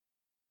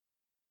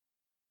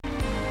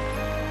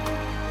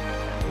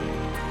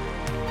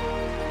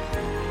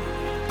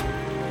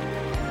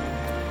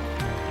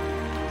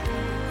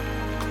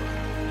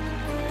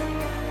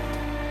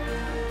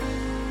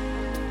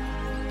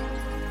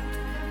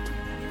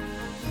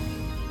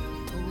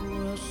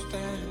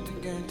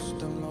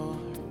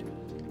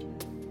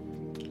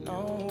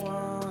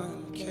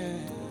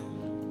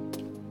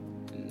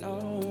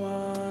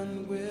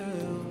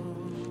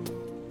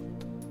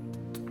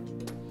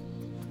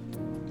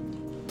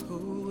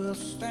will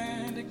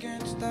stand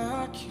against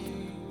the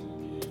King?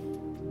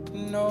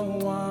 No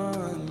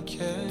one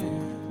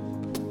can.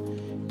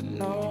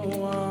 No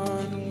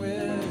one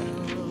will.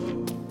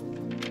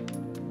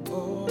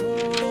 Oh,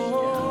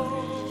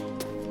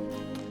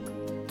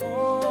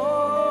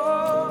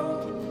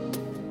 oh,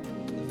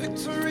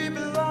 victory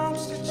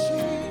belongs to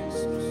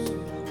Jesus.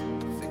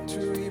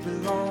 Victory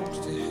belongs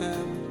to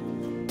Him.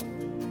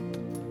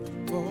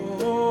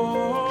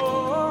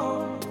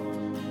 Oh,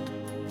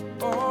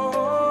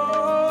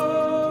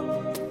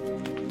 oh,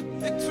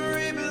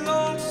 victory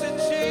belongs to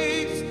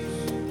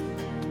Jesus.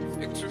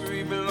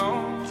 Victory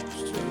belongs to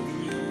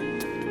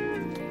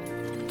Him.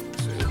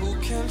 So who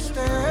can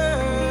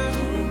stand?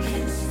 Who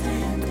can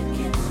stand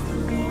against the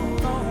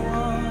Lord? No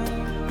one.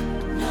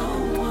 No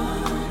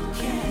one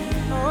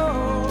can.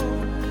 No.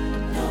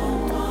 No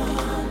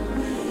one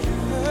will.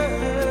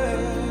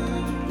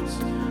 Yes.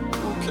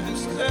 Who can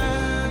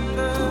stand?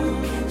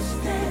 Who can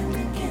stand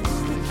against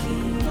the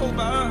King?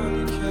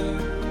 Nobody can.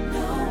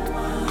 No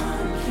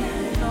one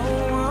can. No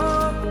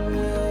one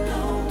will.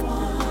 No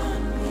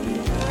one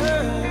will.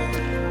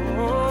 Yeah.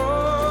 Oh,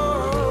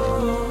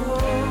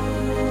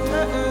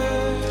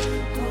 yeah.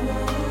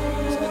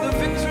 So the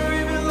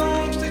victory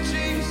belongs to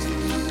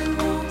Jesus.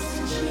 Belongs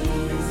to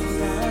Jesus.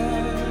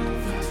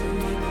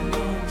 Victory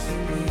belongs to Him.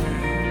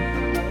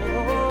 Oh,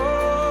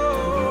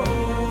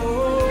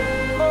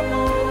 oh,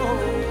 oh.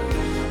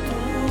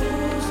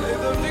 Say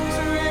the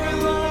victory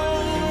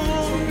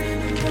belongs.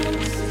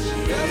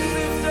 Yes,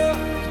 it does.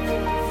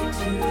 Victory belongs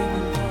to Him.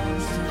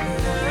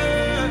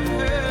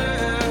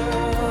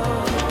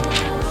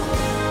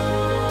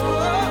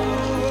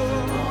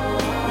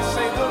 We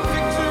say the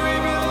victory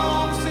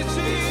belongs to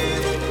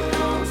Jesus.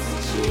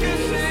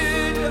 Yes, it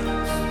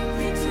does.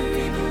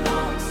 Victory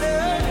belongs to Him.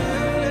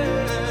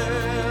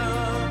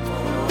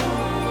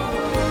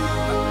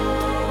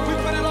 We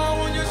put it all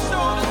on your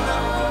shoulders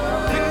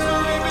now.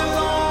 Victory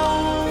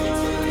belongs.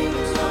 Victory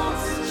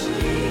belongs to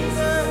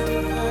Jesus.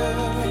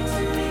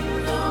 Victory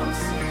belongs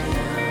to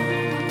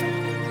Him.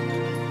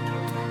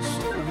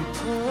 So we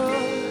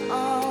put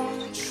our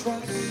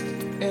trust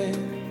in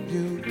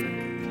You.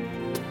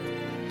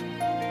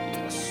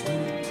 Yes, we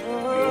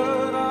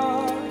put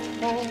our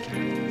hope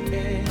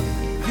in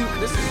You.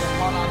 This is the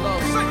part I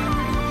love. Sing it.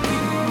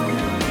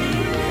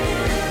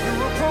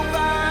 You're a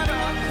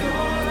provider.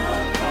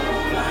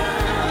 I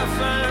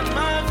find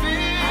my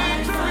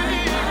victory.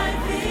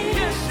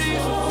 Yes,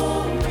 Jesus.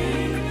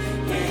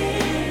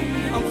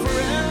 I'm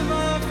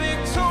forever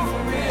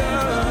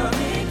victorious.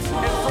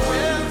 And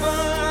forever I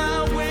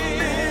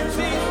win,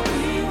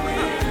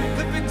 Jesus.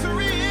 The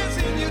victory is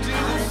in You,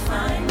 Jesus.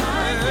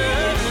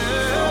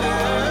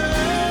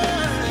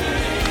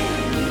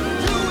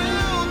 You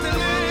will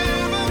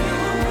deliver.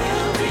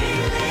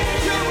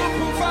 You will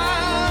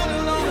provide,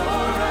 Lord.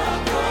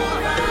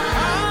 I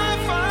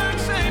find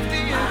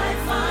safety in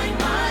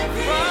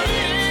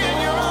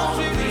Your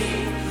arms,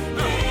 Jesus.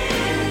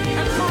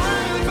 And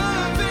forever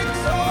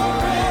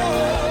victorious.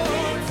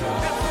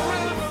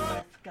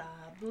 God.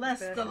 Bless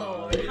the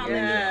Lord.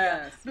 Hallelujah.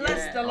 Yes, Bless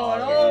yes. the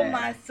Lord, oh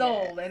my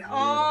soul, and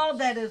all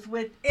that is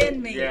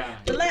within me. Yeah.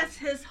 Bless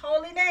His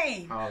holy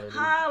name. Hallelujah.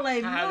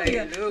 Hallelujah.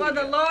 Hallelujah. For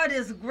the Lord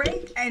is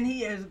great and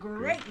He is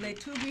greatly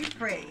to be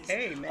praised.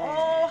 Amen.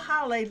 Oh,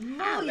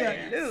 hallelujah.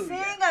 Hallelujah.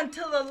 Sing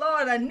unto the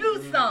Lord a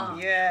new song.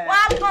 Yes. Well,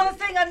 I'm going to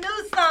sing a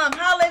new song.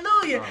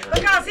 Hallelujah.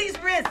 Because He's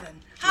risen.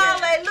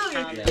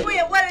 Hallelujah.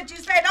 Hallelujah. What did you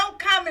say? Don't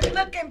come and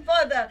looking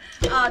for the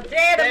dead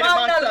Dead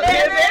among the amongst the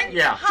living. living.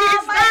 Yeah.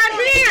 He's not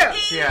here.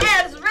 He Yeah.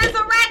 has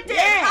resurrected.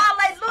 Yes.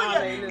 Hallelujah.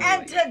 Hallelujah.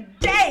 And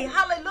today,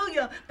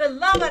 hallelujah,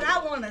 beloved, I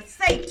want to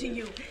say to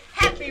you,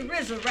 happy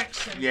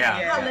resurrection. Yeah.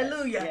 Yes.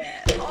 Hallelujah.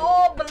 Yes.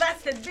 Oh,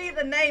 blessed be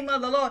the name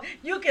of the Lord.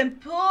 You can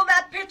pull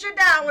that picture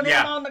down with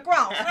Yeah. Him on the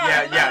cross. Yeah,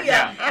 Hallelujah.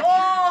 yeah, yeah.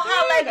 Oh,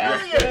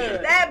 That's hallelujah.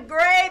 good. That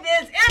grave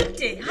is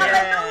empty.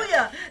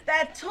 Hallelujah.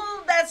 That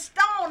tomb, that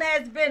stone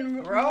has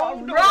been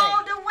rolled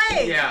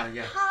away. Yeah,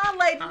 yeah.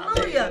 Hallelujah.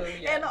 Hallelujah.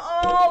 And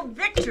all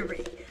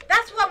victory.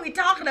 That's what we're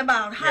talking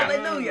about.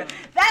 Hallelujah.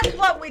 That's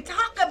what we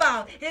talk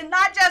about. It's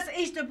not just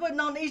Easter, putting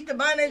on Easter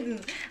bunnies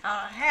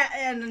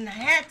and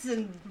hats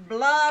and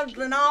gloves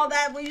and all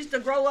that we used to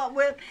grow up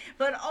with,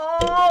 but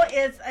all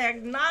is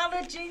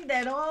acknowledging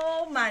that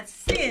all my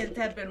sins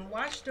have been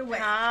washed away.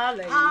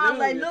 Hallelujah.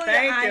 Hallelujah.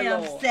 Thank I you,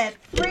 am Lord. set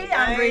free.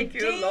 I'm Thank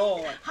you, redeemed.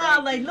 Lord. Thank you,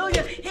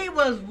 Hallelujah. He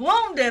was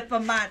wounded for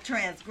my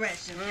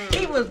transgression.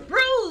 He was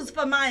bruised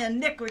for my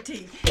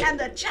iniquity. And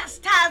the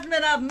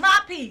chastisement of my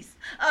peace,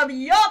 of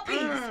your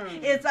peace,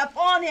 is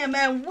upon Him.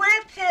 And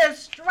with His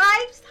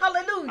stripes,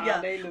 hallelujah,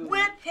 Hallelujah.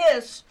 with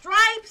His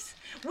stripes,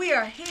 we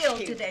are healed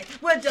today.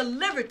 We're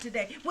delivered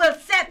today. We're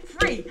set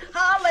free.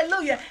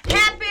 Hallelujah.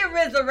 Happy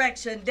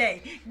Resurrection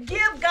Day.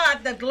 Give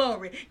God the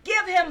glory.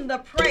 Give Him the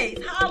praise.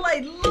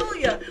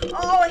 Hallelujah.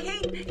 Oh, he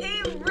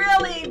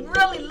really,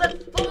 really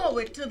looked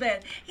forward to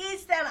that. He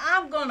said,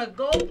 I'm going to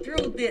go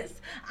through this.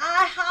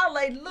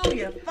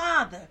 Hallelujah.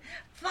 Father,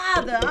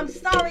 Father, I'm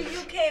sorry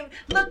you can't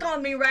look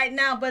on me right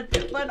now, but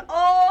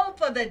oh,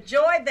 for the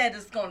joy that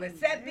is going to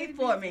set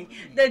before me.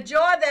 The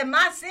joy that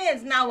my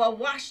sins now are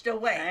washed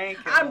away. Thank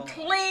you, I'm Lord.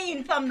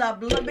 clean from the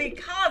blood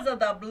because of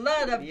the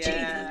blood of Yes,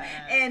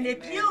 Jesus. And if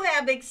amen. you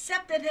have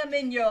accepted him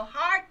in your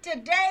heart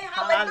today,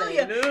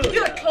 hallelujah, Hallelujah.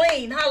 you're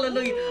clean,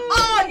 hallelujah.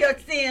 All your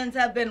sins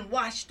have been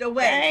washed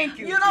away. Thank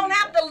you, You don't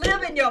Jesus. have to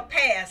live in your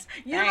past.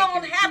 You Thank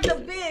don't you, have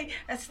to Jesus. be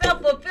a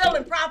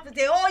self-fulfilling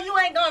prophecy. Oh, you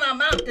ain't going to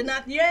amount to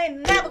nothing. You ain't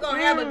never going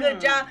to have a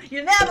good job.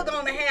 You're never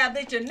going to have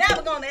this. You're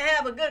never going to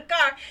have a good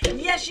car.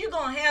 Yes, you're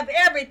going to have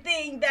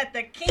everything that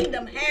the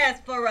kingdom has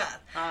for us.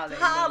 Hallelujah.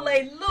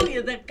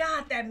 Hallelujah. The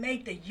God that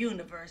made the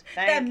universe,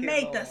 that Thank you,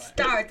 made the Lord.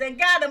 stars, that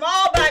got them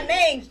all by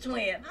names,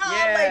 twin.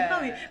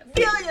 Hallelujah.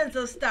 Yes. Billions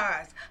of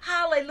stars.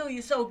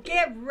 Hallelujah. So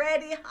get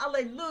ready,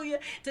 hallelujah,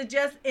 to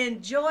just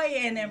enjoy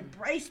and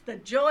embrace the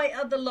joy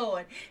of the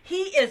Lord.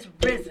 He is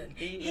risen.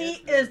 He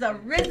is a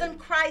risen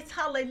Christ.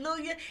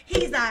 Hallelujah.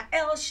 He's our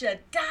El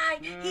Shaddai.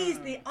 He's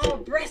the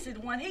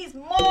all-breasted one. He's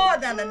more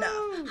than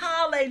enough.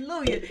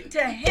 Hallelujah.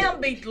 To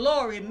him be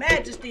glory,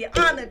 majesty,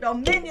 honor,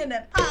 dominion,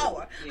 and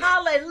power.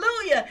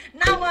 Hallelujah.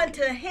 Now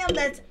unto him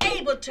that's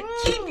able to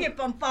keep you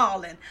from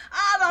falling.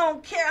 I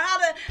don't care how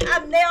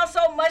I've nailed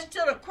so much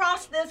to the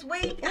cross this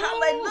week.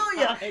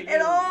 Hallelujah.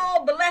 And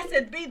oh,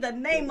 blessed be the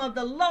name of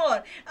the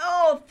Lord.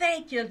 Oh,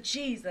 thank you,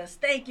 Jesus.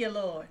 Thank you,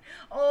 Lord.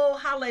 Oh,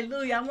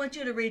 hallelujah. I want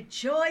you to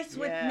rejoice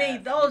with me,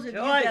 Yes, those of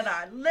you rejoice. that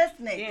are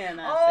listening. Again,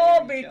 I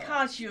Oh, say rejoice.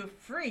 because you're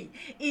free.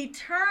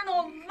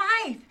 Eternal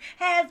life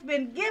has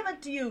been given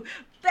to you.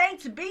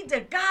 Thanks be to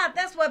God.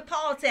 That's what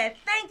Paul said.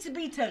 Thanks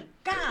be to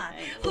God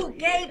who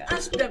gave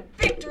us the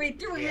victory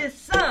through his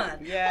son.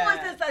 Yes, Who is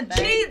this son? thank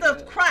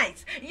Jesus you.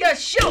 Christ.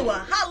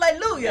 Yeshua.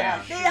 Hallelujah.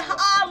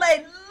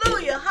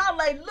 Hallelujah.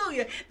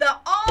 Hallelujah. The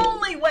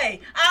only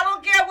way. I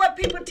don't care what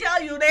people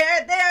tell you.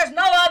 There's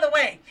no other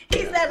way.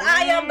 He said,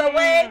 I am the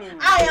way,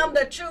 I am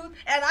the truth,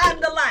 and I'm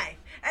the life.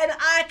 And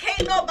I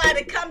can't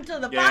nobody come to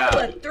the Father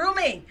but through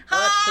me.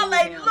 But through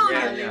him.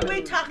 Hallelujah. Yeah.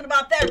 We talking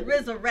about that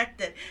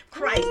resurrected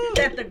Christ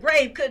that the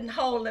grave couldn't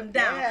hold him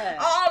down.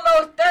 Yes.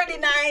 All those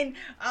 39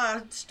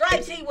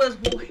 stripes he was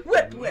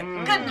whipped with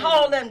couldn't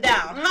hold him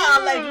down.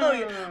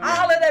 Hallelujah.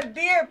 All of the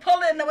beard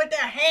pulling with their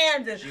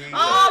hands and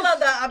all of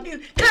the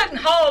abuse couldn't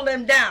hold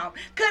him down.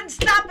 Couldn't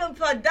stop him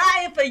from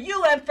dying for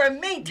you and for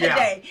me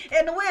today.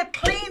 And we're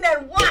clean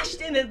and washed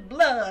in his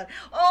blood.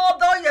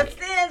 Although your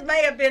sins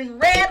may have been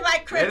red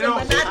like crimson,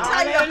 but I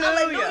tell you,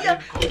 Hallelujah.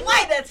 hallelujah,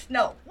 white as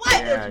snow,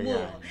 white Yeah, as wool.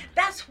 yeah.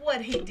 That's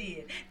what he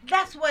did.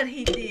 That's what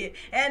he did.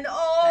 And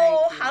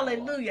oh, Thank you,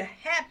 hallelujah,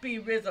 happy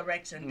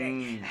resurrection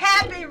day.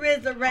 Happy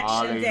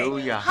resurrection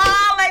Hallelujah. day.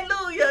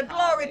 Hallelujah.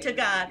 Glory to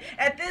God.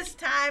 At this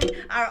time,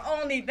 our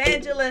own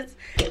evangelist,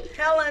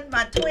 Helen,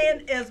 my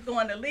twin, is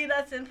going to lead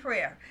us in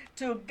prayer.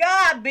 To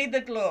God be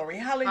the glory.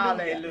 Hallelujah.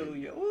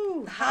 Hallelujah.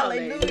 Ooh,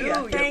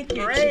 Hallelujah. Thank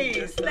you, Praise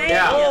Jesus. the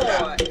Thank you.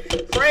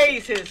 Lord.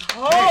 Praise his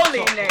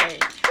holy name.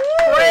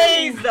 Woo.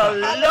 Praise the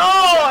Hallelujah,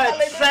 Lord,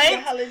 hallelujah,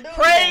 saints. hallelujah.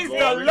 Praise the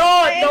Glory.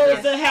 Lord, Thank those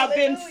you. that have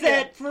been Hallelujah.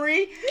 set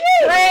free.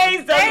 Praise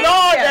the Thank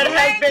Lord you. that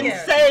has Thank been you.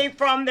 saved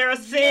from their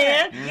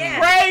sin. Yes.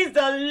 Praise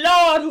the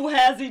Lord who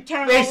has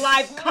eternal Yes.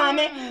 life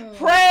coming.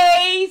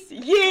 Praise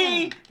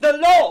ye the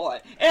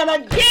Lord. And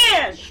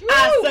again,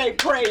 I say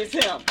praise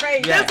him.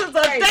 Praise Yeah. This is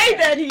a Praise day him.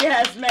 that he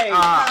has made.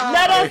 Ah.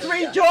 Let us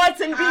Hallelujah. rejoice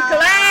and be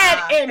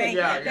glad in it. Thank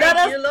Yeah, you. yeah. Let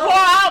Thank us you, Lord. pour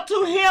out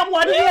to him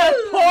what he has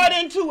Woo. poured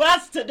into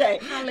us today.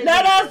 Hallelujah.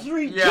 Let us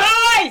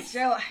rejoice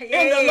So,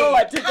 in the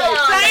Lord today.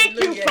 Thank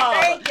you, Hallelujah. Father.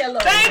 Thank you,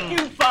 Lord. Thank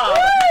you, Father.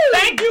 Woo.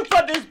 Thank you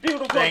for this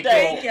beautiful Thank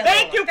day. you, Lord.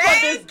 Thank you for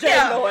Thank this you.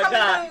 day, Lord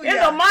God. In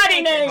Hallelujah. the mighty Thank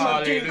you, name of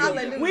Hallelujah. Jesus.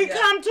 Hallelujah. We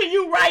come to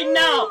you right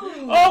now,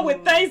 oh,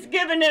 with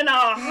thanksgiving in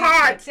our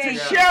hearts to Thank you,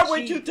 share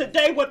with you Jesus.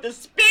 today what the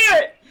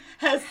Spirit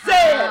has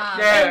said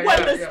Yeah, and what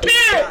yeah, the yeah.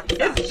 Spirit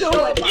is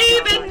doing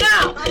even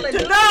now to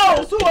Hallelujah.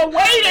 those who are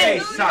Hey,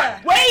 waiting,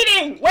 son.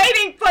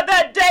 waiting for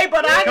that day.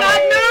 But I Come got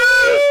on.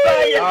 news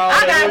for you.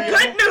 I got Hallelujah.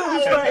 good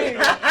news for you.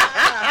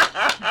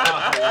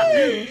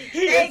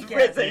 He is Thank you.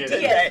 risen He is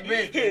today.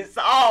 risen. He's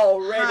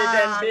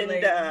already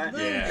been done.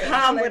 Hallelujah.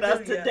 Come with us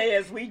Hallelujah. today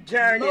as we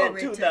journey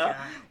Glory into to the God.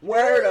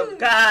 Word of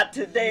God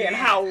today and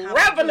Yes, how hallelujah.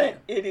 relevant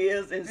it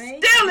is and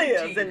Thank still you,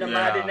 is in the Jesus.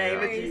 mighty Yeah, name of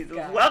Praise Jesus.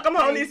 God. Welcome,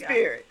 Holy Praise God.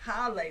 Spirit.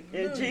 Hallelujah.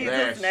 In Jesus'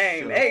 Bless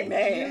name, you. amen.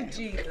 Thank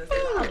you, Jesus.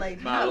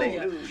 My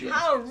Hallelujah. Lord.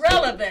 How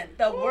relevant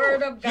the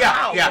Word of God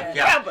Yeah, is. yeah,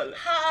 yeah. Relevant.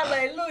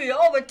 Hallelujah.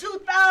 Over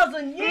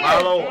 2,000 years.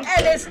 My Lord.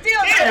 And it's still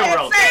got Still that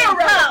relevant. same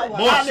power.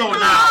 More so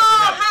now.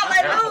 Oh,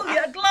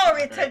 hallelujah.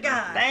 Glory to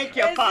God. Thank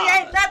you, And see, Father.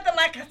 ain't nothing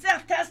like a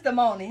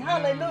self-testimony.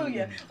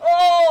 Hallelujah.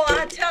 Oh,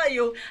 I tell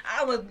you,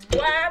 I was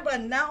blind,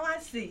 but now I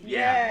see.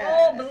 Yes.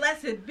 Oh,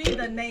 blessed be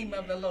the name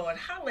of the Lord.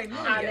 Hallelujah.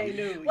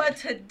 Hallelujah. Well,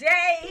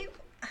 today,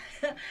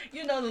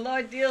 you know, the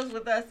Lord deals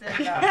with us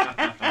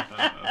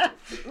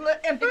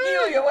in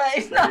peculiar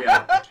ways.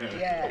 Yeah.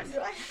 Yes.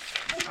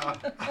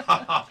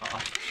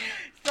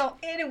 So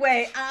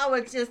anyway, I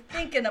was just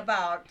thinking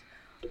about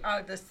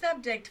the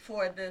subject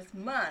for this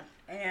month,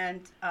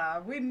 and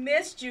we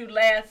missed you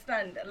last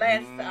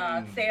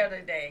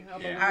Saturday,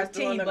 Yeah. our Was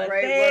doing team, a but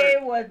great they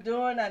work. was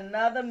doing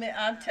another.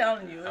 I'm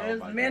telling you, Oh, it was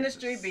my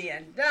ministry goodness.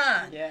 being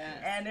done, Yes.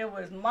 and it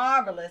was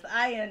marvelous.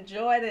 I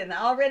enjoyed it, and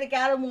I already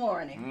got a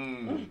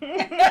warning.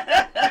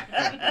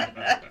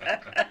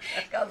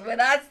 Because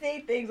when I see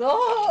things, the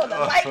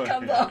light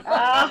comes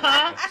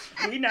on.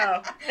 We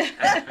know.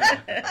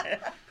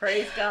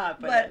 Praise God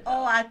for But that.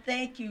 I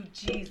thank you,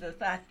 Jesus.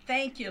 I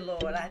thank you,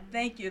 Lord. I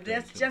thank you.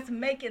 That's Thank you. just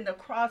making the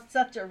cross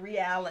such a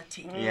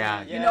reality.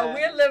 Yeah. You know,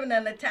 we're living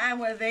in a time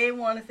where they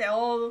want to say,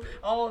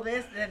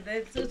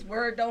 this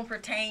word don't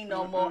pertain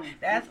no more.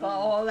 That's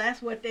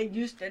that's what they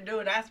used to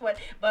do.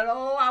 But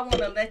I want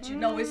to let you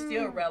know it's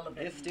still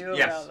relevant. It's still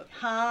Yes. relevant.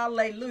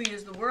 Hallelujah.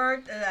 Is the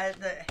word,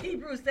 the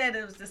Hebrew said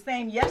it was the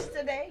same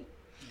yesterday,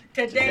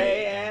 today,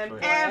 Today and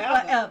and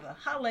forever. forever.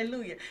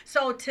 Hallelujah.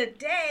 So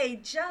today,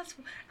 just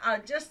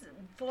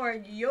for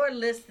your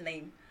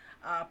listening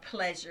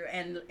pleasure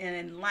and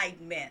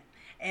enlightenment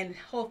and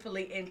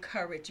hopefully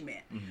encouragement,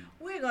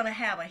 we're going to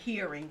have a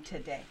hearing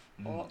today.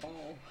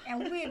 Uh-oh. And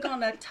we're going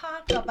to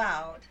talk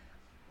about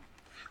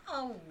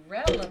how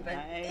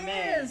relevant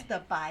Amen. is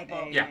the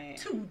Bible Amen.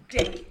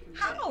 today.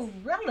 How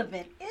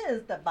relevant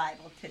is the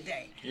Bible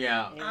today?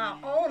 Yeah. Our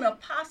own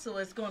apostle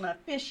is going to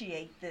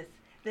officiate this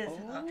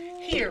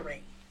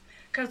hearing,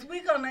 because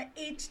we're going to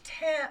each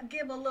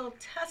give a little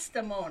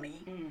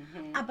testimony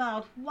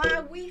about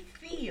why we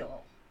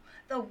feel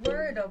the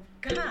Word of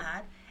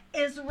God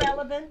is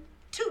relevant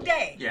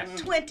today, Yes.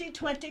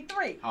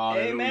 2023.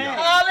 Hallelujah. Amen.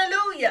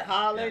 Hallelujah.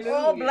 Hallelujah.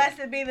 Oh,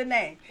 blessed be the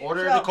name.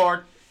 Order So- the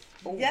card.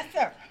 Yes,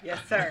 sir. Yes,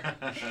 sir.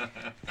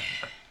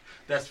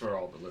 That's for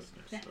all the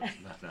listeners. That's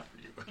not for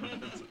you.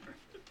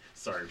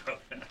 Sorry about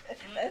that.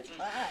 That's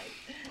fine.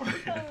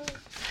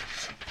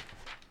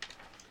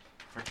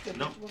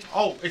 No.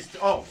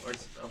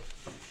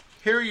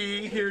 Hear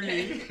ye, hear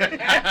ye.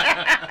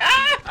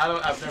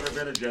 I've never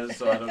been a judge,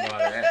 so I don't know how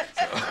to act.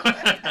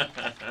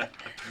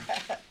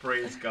 So.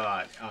 Praise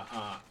God.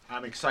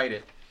 I'm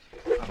excited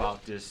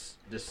about this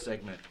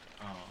segment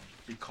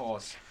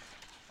because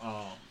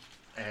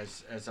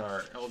as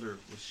our elder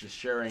was just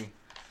sharing,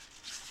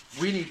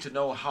 we need to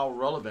know how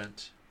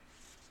relevant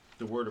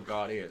the Word of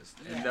God is.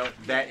 And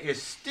that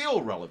is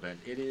still relevant.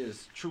 It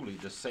is truly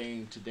the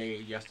same today,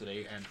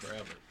 yesterday, and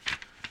forever.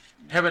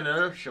 Heaven and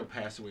earth shall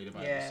pass away, the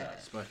Bible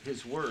says, but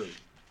His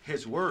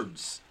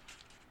words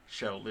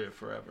shall live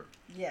forever.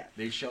 Yes.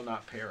 They shall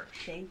not perish.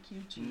 Thank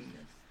you, Jesus.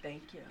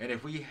 Thank you. And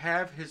if we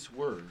have His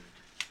word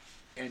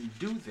and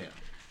do them,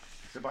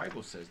 the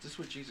Bible says, this is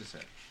what Jesus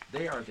said,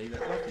 they are they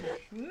that love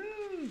me.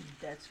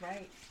 That's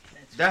right.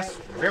 That's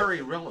right.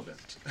 very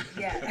relevant.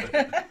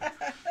 Yeah.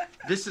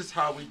 This is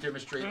how we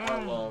demonstrate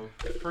our love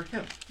for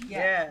Him,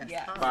 Yes.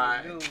 Yes. by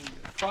Hallelujah.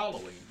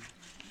 following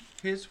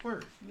His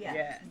word. Yes.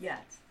 Yes.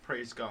 Yes.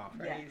 Praise God.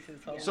 Yeah. Praise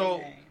His holy So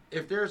name.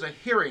 if there's a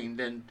hearing,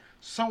 then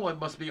someone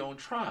must be on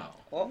trial.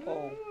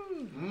 Uh-oh.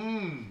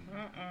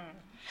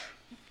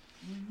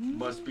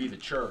 Must be the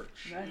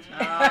church.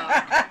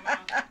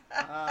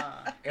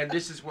 And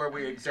this is where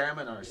we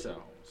examine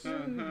ourselves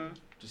to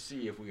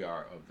see if we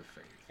are of the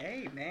faith.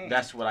 Amen.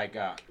 That's what I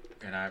got,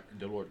 and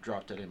the Lord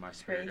dropped it in my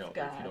spirit, Praise elder,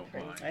 God. if you don't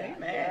Praise mind. God.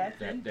 Amen. Yes,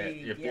 That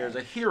indeed, if yes. there's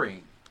a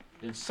hearing,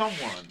 then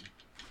someone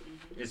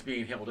is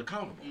being held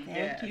accountable.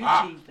 Thank you,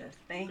 Ah. Jesus.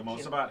 Thank Come on,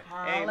 you. somebody.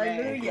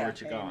 Hallelujah. Glory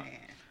to God. Amen.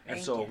 And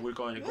Thank so you. we're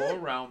going to go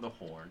around the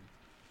horn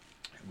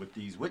with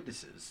these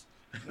witnesses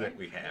that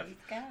we have.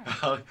 Praise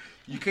God.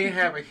 You can't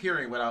have a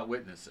hearing without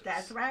witnesses.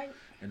 That's right.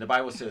 And the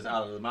Bible says,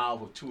 out of the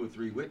mouth of 2 or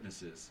 3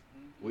 witnesses,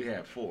 we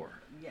have 4.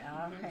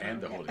 Yeah.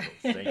 And the Holy Ghost.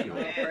 Thank you,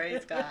 Oh, Lord.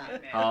 praise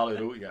God.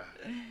 Hallelujah.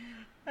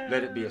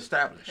 Let it be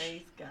established.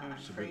 Praise God.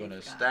 So we're going to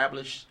Praise God.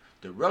 establish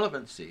the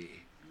relevancy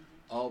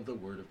of the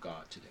Word of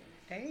God today.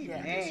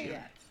 Amen. Yes.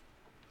 Yes.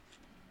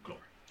 Glory.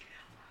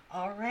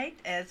 All right.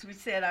 As we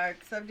said, our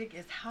subject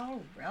is how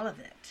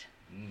relevant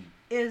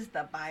is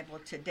the Bible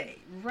today.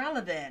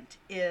 Relevant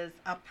is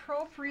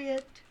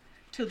appropriate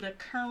to the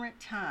current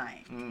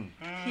time,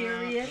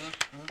 period,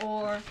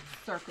 or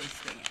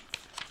circumstance.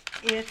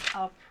 It's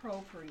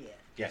appropriate.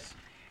 Yes.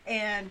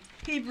 And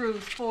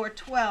Hebrews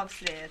 4:12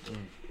 says,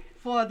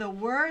 "For the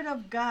word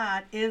of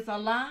God is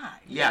alive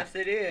Yes,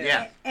 it is.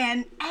 Yeah.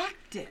 and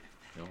active,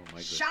 Oh, my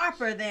goodness.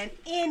 sharper than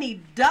any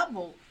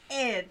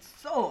double-edged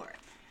sword,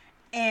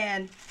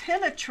 and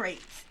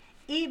penetrates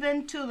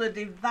even to the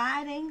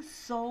dividing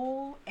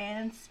soul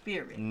and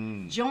spirit,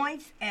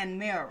 joints and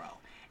marrow,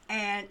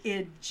 and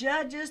it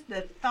judges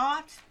the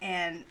thoughts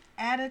and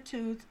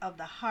attitudes of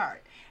the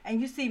heart." And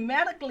you see,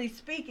 medically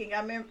speaking,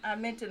 I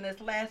mentioned this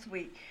last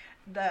week,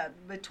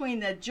 between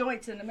the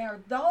joints and the marrow,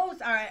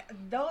 those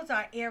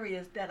are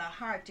areas that are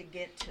hard to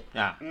get to.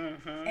 Yeah.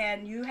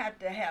 And you have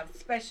to have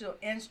special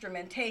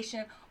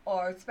instrumentation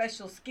or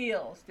special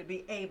skills to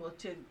be able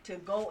to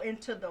go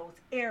into those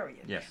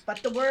areas. Yes.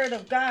 But the word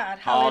of God,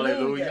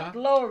 Hallelujah. hallelujah,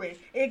 glory,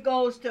 it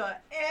goes to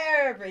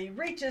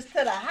reaches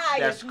to the highest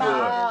That's good.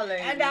 mountain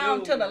and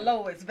down to the Hallelujah.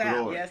 lowest valley.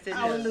 Glory. Yes, it is.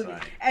 Hallelujah.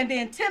 Right. And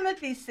then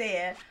Timothy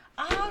said,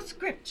 All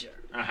scripture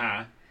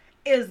Uh-huh.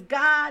 is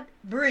God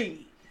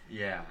breathed.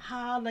 Yeah.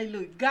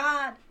 Hallelujah.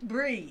 God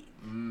breathed.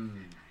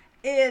 Mm.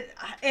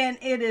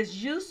 It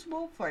is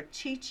useful for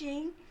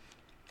teaching,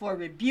 for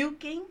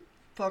rebuking,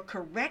 for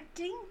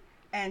correcting,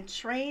 and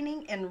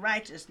training in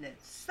righteousness,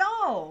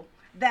 so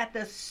that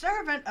the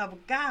servant of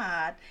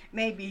God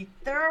may be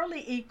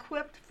thoroughly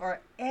equipped for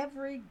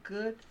every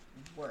good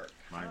work.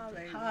 My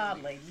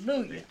Hallelujah. Thank you,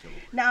 Lord.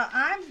 Now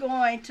I'm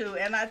going to,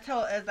 and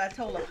as I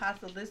told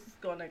Apostle, this is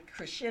going to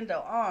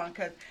crescendo on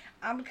because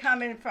I'm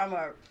coming from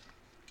a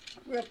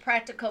real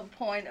practical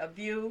point of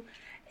view,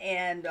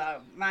 and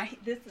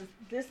this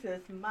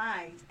is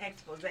my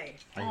expose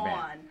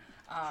on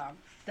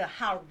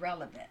how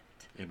relevant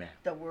Amen.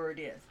 the word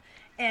is,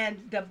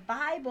 and the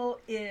Bible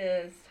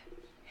is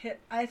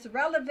it's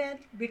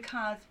relevant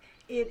because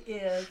it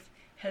is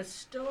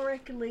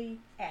historically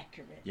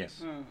accurate.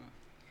 Yes.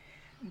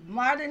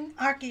 Modern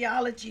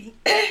archaeology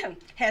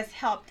has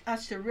helped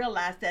us to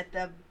realize that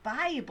the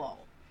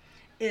Bible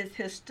is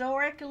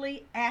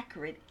historically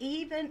accurate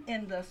even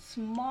in the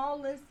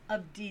smallest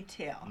of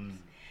details.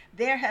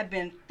 There have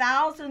been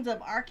thousands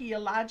of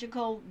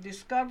archaeological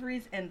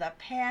discoveries in the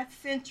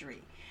past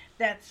century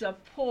that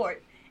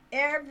support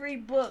every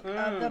book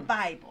of the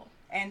Bible.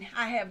 And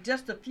I have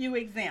just a few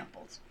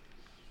examples.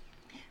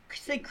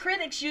 See,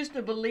 critics used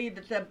to believe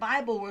that the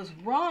Bible was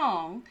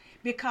wrong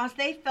because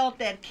they felt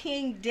that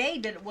King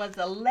David was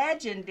a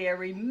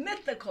legendary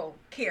mythical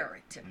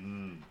character.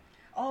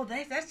 Oh,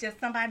 that's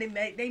just somebody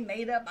they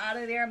made up out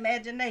of their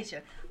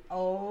imagination.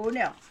 Oh,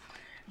 no.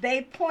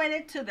 They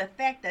pointed to the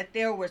fact that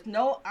there was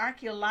no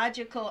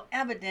archaeological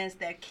evidence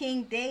that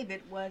King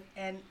David was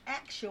an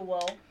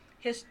actual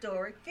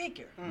historic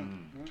figure.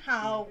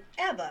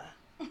 However,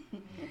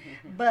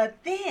 but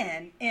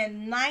then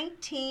in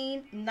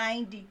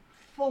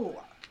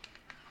 1994,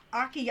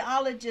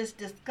 archaeologists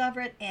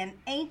discovered an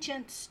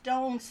ancient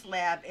stone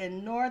slab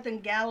in northern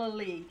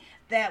Galilee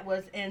that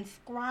was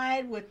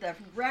inscribed with a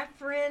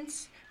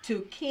reference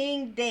to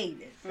King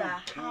David, the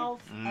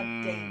house of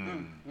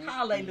David.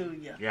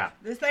 Hallelujah. Yeah.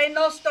 This ain't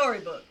no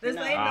storybook. This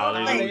ain't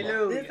no fable.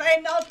 Hallelujah. This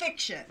ain't no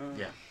fiction.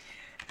 Yeah.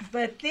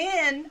 But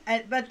then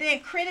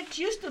critics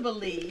used to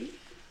believe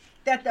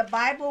that the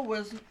Bible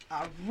was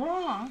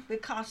wrong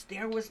because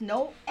there was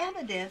no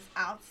evidence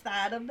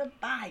outside of the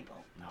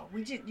Bible. No,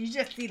 you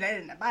just see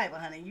that in the Bible,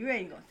 honey. You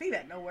ain't gonna see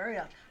that nowhere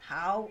else.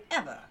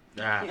 However,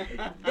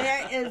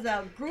 there is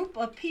a group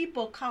of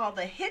people called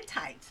the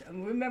Hittites,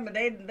 and remember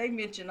they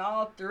mention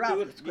all throughout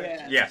the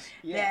scripture. Yes.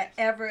 That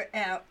ever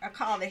are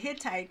called the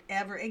Hittite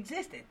ever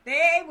existed.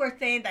 They were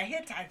saying the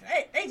Hittites,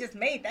 they just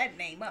made that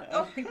name up.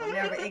 Those people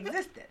never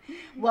existed.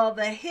 Well,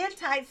 the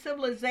Hittite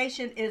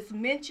civilization is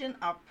mentioned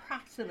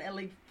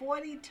approximately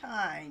 40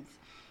 times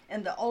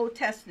in the Old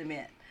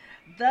Testament.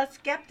 The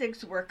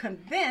skeptics were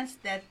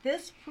convinced that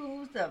this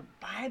proves the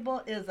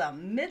Bible is a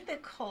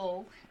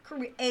mythical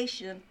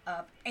creation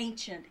of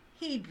ancient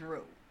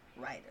Hebrew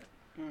writer.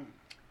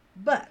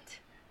 But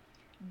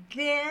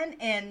then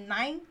in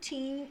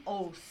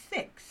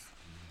 1906,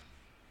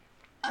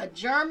 a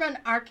German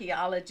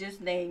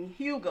archaeologist named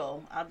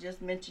Hugo, I'll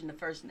just mention the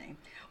first name,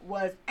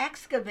 was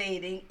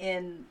excavating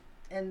in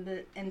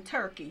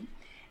Turkey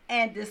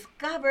and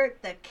discovered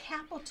the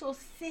capital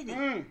city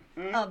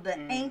of the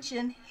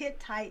ancient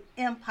Hittite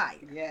Empire.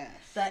 Yes.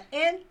 The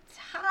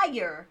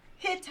entire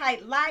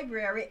Hittite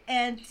library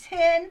and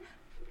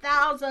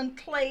 10,000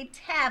 clay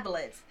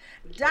tablets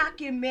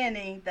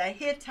documenting the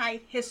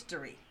Hittite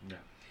history. Yeah.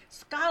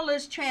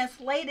 Scholars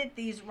translated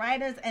these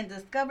writings and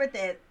discovered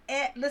that,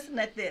 listen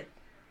at this,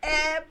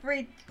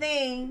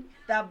 everything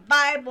the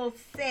Bible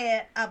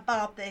said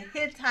about the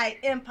Hittite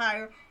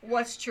Empire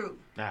was true.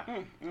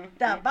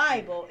 The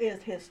Bible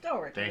is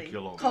historically Thank you,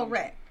 Lord.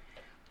 correct.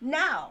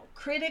 Now,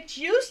 critics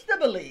used to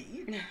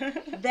believe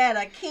that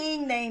a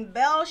king named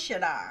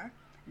Belshazzar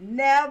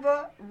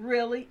never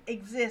really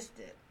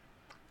existed,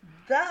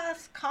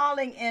 thus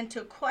calling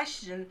into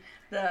question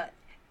the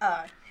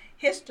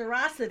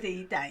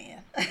historicity,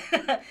 Diane,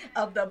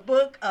 of the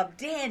book of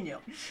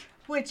Daniel,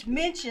 which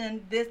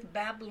mentioned this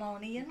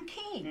Babylonian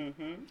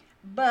king.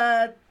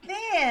 But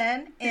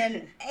then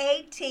in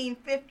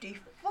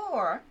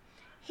 1854,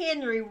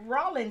 Henry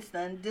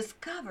Rawlinson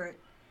discovered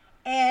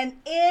an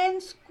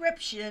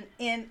inscription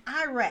in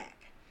Iraq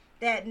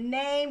that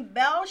named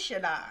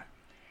Belshazzar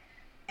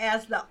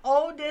as the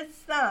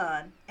oldest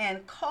son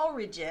and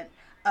co-regent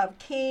of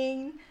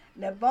King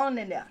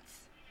Nabonidus.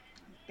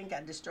 I think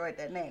I destroyed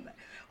that name.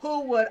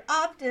 Who would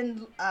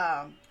often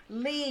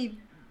leave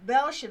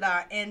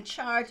Belshazzar in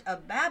charge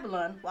of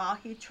Babylon while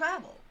he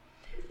traveled.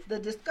 The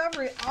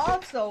discovery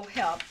also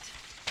helped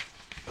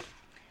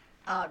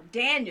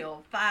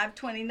Daniel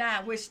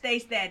 5:29, which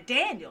states that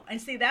Daniel,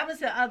 and see that was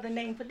the other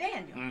name for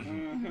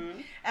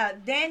Daniel.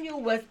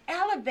 Daniel was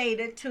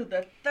elevated to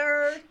the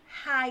third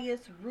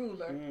highest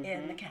ruler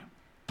in the kingdom.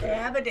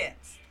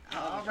 Evidence.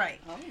 All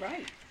right.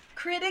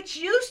 critics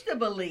used to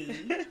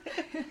believe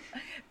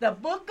the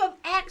book of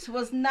Acts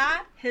was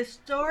not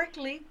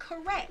historically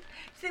correct.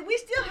 See, we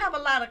still have a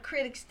lot of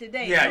critics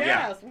today. Yeah,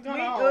 Yes, we're going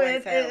to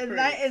always have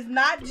It's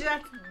not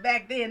just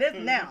back then, it's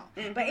now.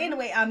 Mhm. But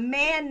anyway, a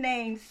man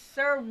named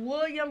Sir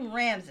William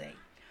Ramsay,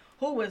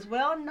 who was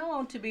well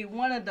known to be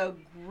one of the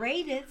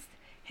greatest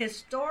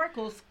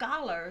historical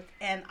scholars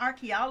and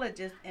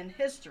archaeologists in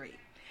history,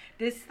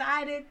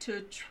 decided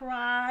to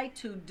try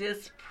to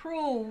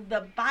disprove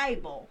the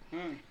Bible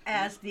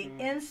as the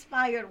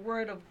inspired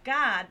word of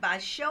God by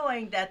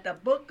showing that the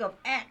book of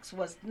Acts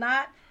was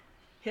not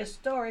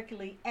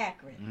historically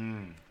accurate.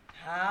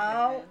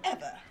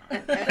 However,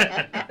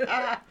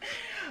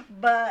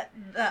 but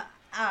the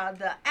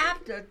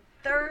after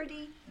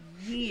 30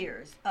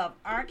 years of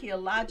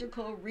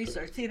archaeological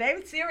research, see, they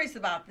were serious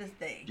about this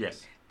thing.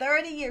 Yes.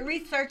 30-year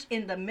research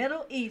in the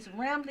Middle East,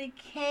 Ramsay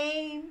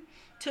came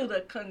to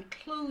the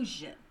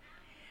conclusion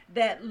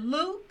that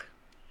Luke,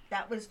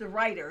 that was the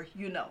writer,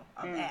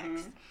 of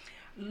Acts,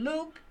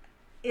 Luke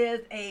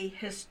is a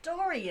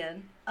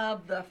historian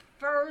of the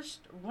first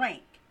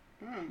rank.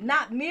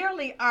 Not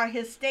merely are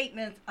his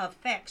statements of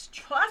facts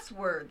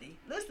trustworthy.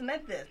 Listen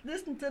at this.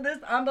 Listen to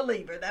this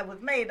unbeliever that was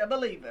made a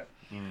believer.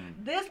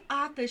 This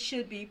author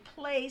should be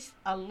placed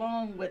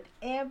along with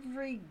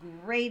every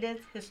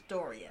greatest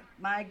historian.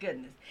 My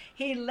goodness.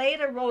 He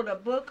later wrote a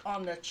book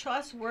on the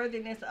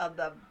trustworthiness of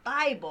the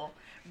Bible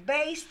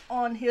based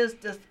on his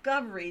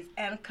discoveries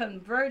and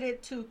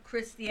converted to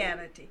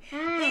Christianity.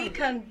 He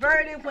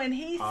converted when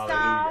he saw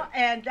Hallelujah.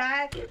 and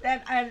died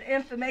that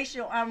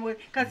information on with,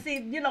 because see,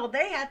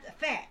 they had the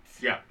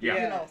facts. Yeah, yeah.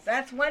 Yeah.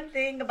 That's one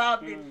thing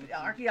about the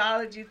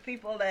archaeology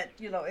people that,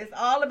 it's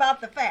all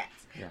about the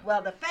facts. Yeah.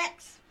 Well, the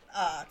facts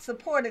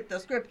supported the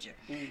scripture.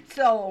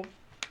 So,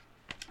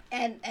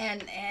 and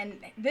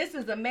this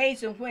is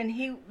amazing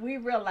when we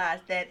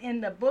realize that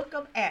in the book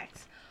of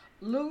Acts,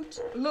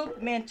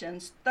 Luke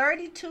mentions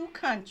 32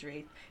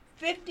 countries,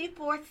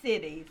 54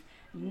 cities,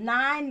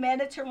 9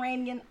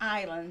 Mediterranean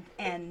islands,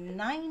 and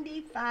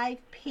 95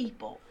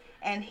 people.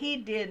 And he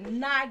did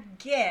not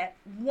get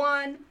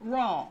one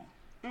wrong.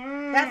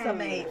 That's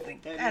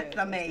amazing. That's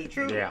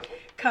amazing. Yeah.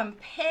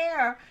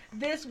 Compare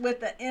this with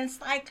the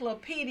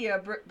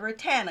Encyclopedia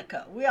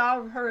Britannica. We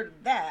all heard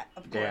of that,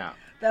 of course. Yeah.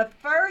 The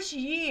first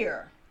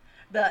year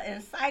the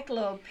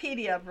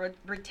Encyclopedia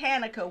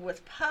Britannica was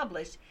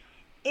published,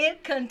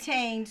 it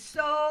contained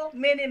so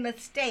many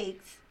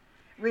mistakes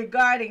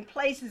regarding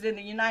places in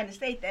the United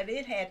States that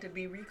it had to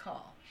be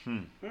recalled.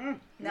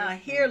 Now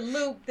here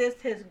Luke,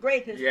 his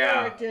great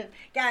historian,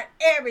 got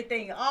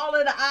everything. All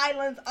of the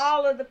islands,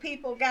 all of the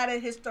people got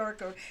it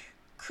historical.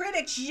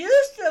 Critics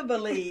used to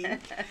believe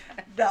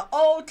the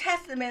Old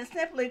Testament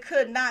simply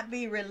could not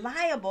be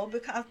reliable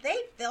because they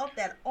felt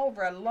that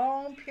over a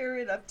long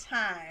period of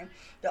time,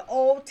 the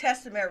Old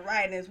Testament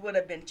writings would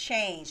have been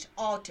changed,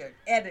 altered,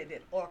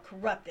 edited, or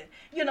corrupted.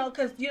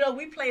 Because,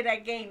 we play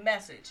that game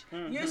Message.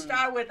 You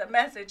start with a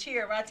message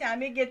here, by the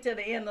time you get to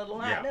the end of the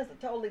line, that's a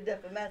totally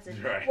different message.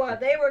 Right. Well,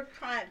 they were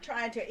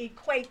trying to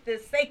equate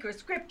this sacred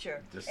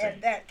scripture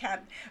and that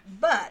kind.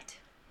 But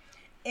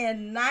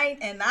and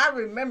I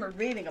remember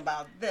reading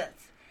about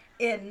this.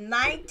 In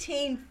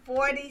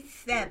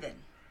 1947,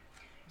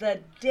 the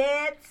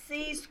Dead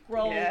Sea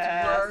Scrolls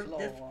were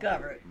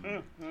discovered.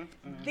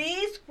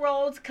 These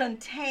scrolls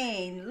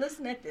contain,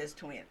 listen at this,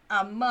 twin,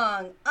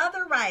 among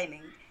other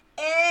writings,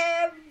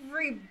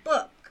 every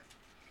book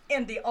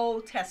in the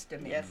Old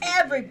Testament. Yes,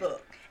 every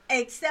book,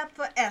 except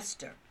for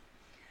Esther.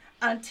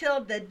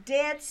 Until the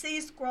Dead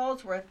Sea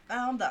Scrolls were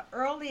found, the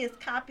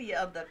earliest copy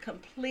of the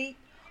complete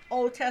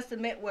Old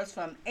Testament was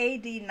from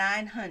AD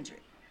 900.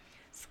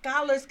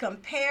 Scholars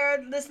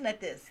compared this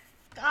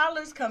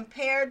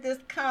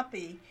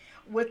copy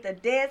with the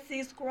Dead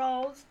Sea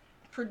Scrolls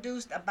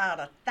produced about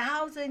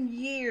 1,000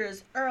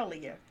 years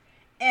earlier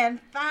and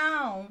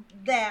found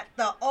that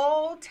the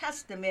Old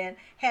Testament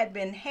had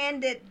been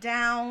handed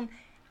down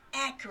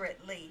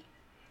accurately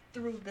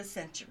through the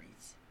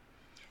centuries.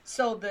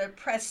 So the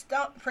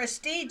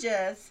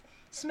prestigious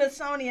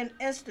Smithsonian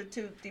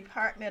Institute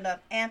Department of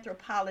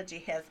Anthropology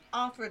has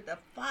offered the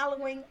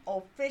following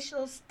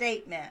official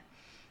statement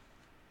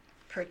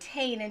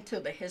pertaining to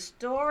the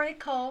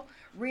historical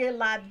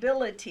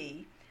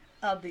reliability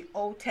of the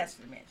Old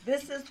Testament.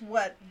 This is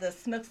what the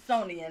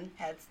Smithsonian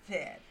has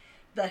said.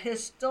 The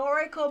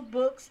historical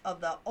books of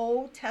the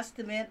Old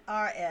Testament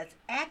are as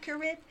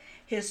accurate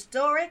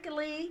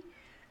historical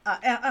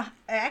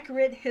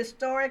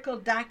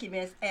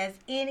documents as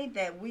any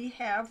that we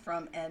have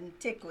from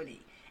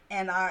antiquity,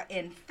 and are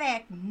in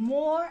fact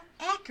more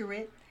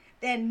accurate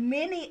than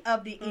many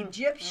of the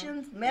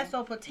Egyptians,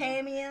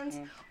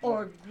 Mesopotamians,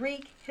 or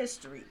Greek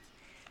histories.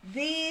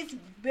 These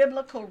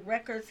biblical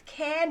records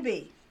can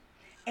be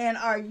and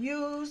are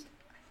used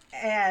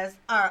as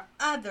are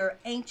other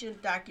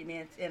ancient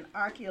documents in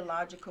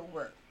archaeological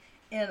work.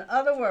 In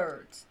other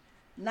words,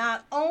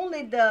 not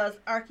only does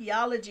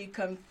archaeology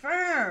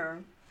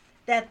confirm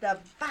that the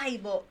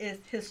Bible is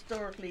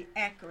historically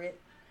accurate,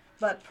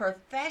 but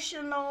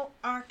professional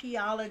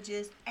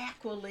archaeologists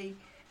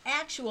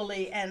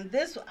actually, and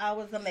this I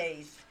was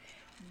amazed,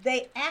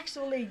 they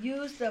actually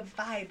use the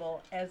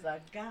Bible as a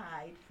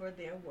guide for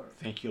their work.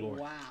 Thank you, Lord.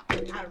 Wow.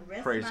 I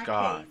rest Praise my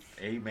God.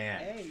 case.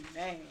 Amen.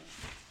 Amen.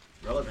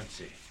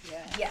 Relevancy.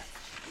 Yeah. Yes.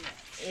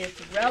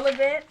 It's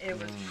relevant. It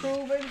was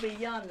proven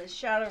beyond the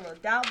shadow of a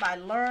doubt by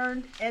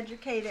learned,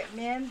 educated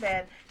men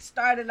that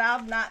started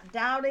out not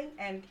doubting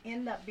and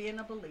end up being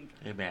a believer.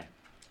 Amen.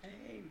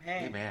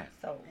 Amen. Amen.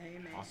 So,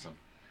 Amen. Awesome.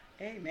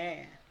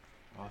 Amen.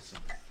 Awesome.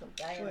 so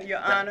Diana, Well, Your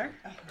Honor.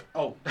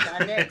 Oh, My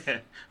next.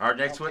 our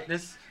next Okay.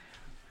 witness.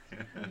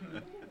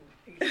 I'm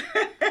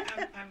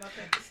up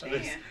at the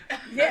stand.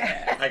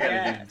 yeah, I gotta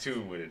Yeah. get in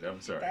tune with it.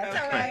 I'm sorry. that's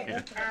all right.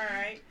 That's all All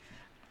right.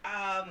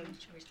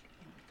 right.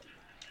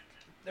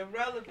 The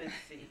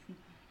relevancy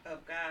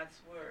of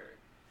God's word.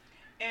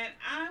 And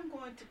I'm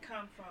going to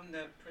come from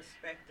the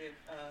perspective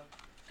of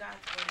God's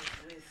word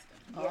is wisdom.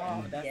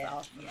 Oh, that's yes,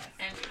 awesome. Yes.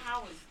 And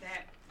how is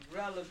that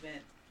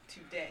relevant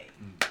today?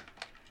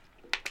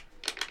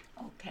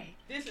 Okay.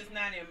 This is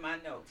not in my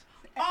notes.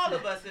 All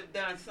of us have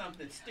done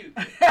something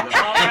stupid. All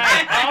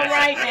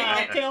right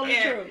now, tell the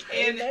truth.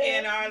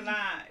 In our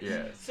lives.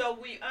 Yes. So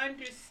we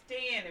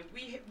understand, and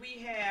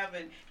we have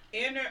an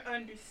inner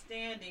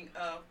understanding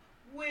of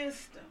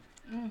wisdom.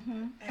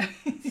 Mm-hmm. And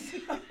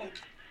so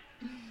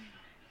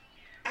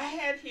I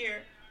had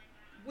here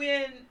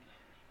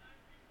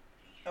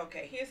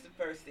okay, here's the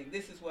first thing.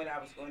 This is what I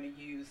was going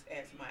to use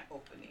as my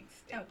opening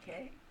statement.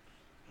 Okay.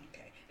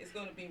 Okay. It's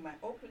going to be my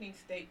opening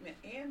statement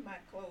and my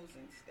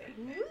closing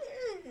statement.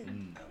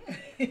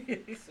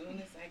 Okay. As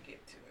soon as I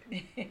get to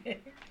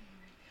it.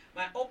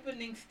 My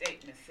opening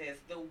statement says,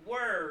 the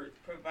word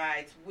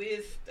provides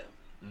wisdom,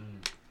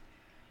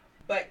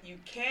 but you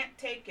can't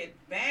take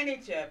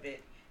advantage of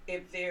it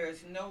if there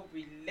is no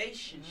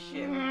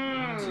relationship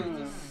to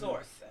the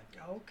source of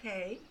it.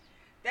 Okay.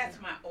 That's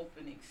my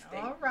opening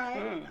statement. All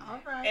right. All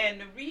right. And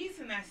the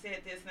reason I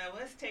said this, now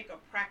let's take a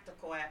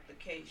practical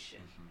application.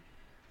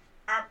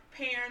 Our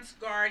parents,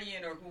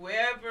 guardian, or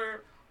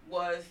whoever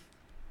was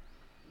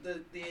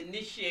the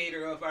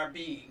initiator of our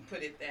being,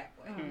 put it that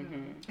way.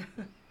 Mm-hmm.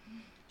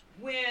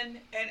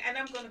 And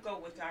I'm going to go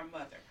with our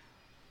mother.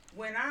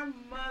 When our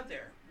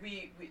mother,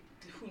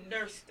 who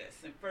nursed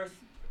us and first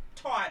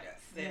taught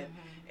us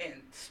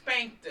and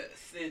spanked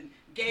us and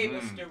gave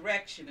us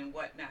direction and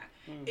whatnot,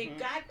 it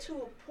got to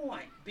a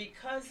point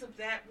because of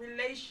that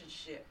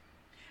relationship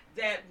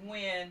that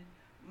when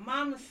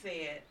Mama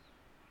said,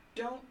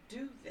 don't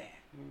do that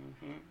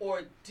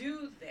or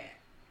do that,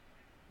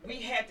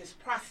 we had this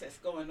process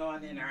going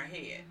on in our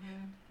head.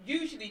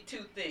 Usually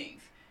two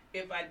things.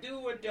 If I do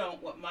or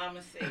don't what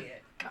Mama said,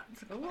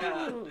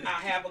 I'll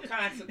have a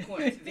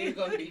consequence. It's either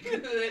going to be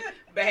good,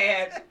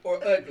 bad,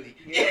 or ugly.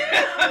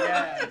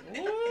 Yeah.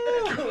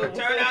 It'll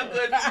turn out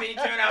good for me,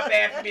 turn out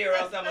bad for me, or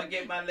else I'm going to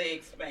get my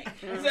legs spanked.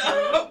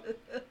 So,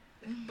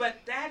 but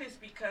that is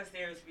because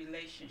there is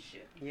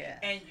relationship. Yeah.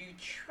 And you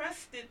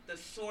trusted the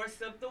source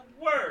of the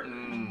word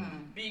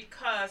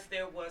because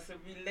there was a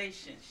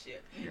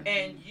relationship.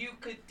 And you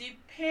could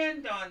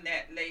depend on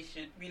that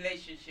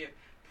relationship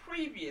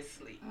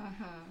previously.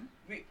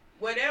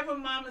 Whatever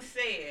Mama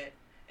said,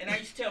 and I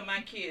used to tell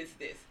my kids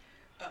this,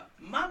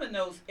 Mama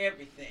knows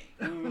everything.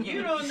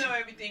 You don't know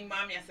everything,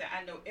 Mommy. I said,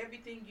 I know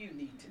everything you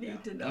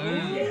need to know.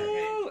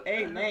 Ooh,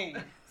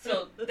 amen.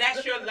 So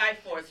that's your life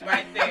force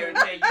right there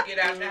until you get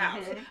out the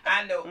house.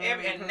 I know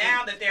and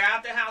now that they're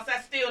out the house,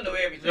 I still know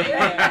everything.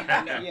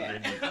 Yeah.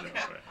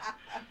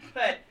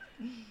 But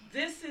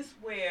this is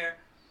where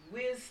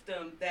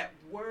wisdom, that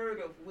word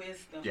of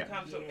wisdom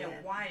comes from, and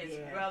why it's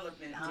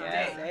relevant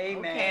today. Yes,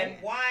 amen.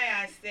 And why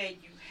I say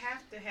you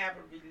have to have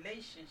a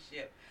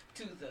relationship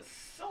to the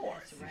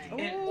source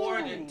in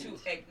order to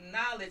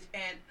acknowledge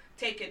and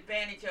take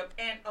advantage of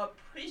and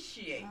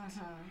appreciate.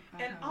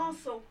 And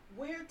also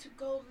where to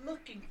go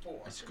looking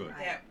for That's good.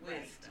 that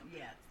wisdom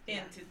Yes.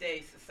 in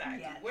today's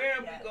society. Yes, Where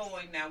are yes. we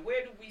going now?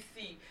 Where do we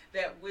see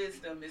that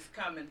wisdom is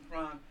coming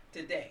from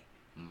today?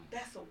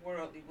 That's a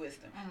worldly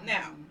wisdom.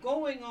 Now,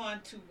 going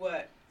on to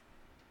what,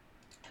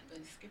 I'm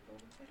going to skip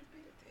over quite a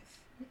bit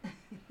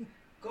of this.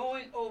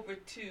 Going over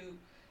to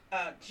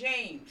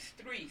James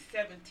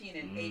 3:17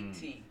 and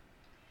 18.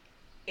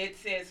 It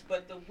says,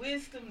 but the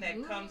wisdom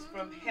that comes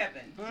from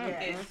heaven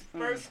is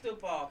first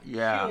of all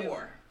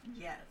pure,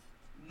 Yes.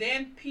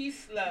 then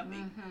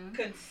peace-loving,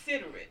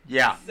 considerate,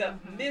 Yeah.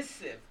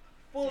 submissive,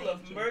 full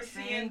of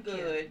mercy and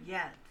good,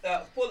 Yes.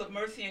 full of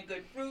mercy and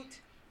good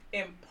fruit,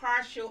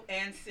 impartial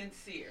and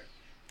sincere.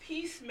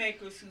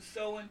 Peacemakers who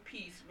sow in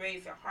peace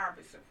raise a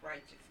harvest of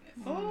righteousness.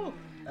 Oh,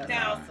 that's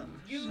Now,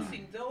 awesome.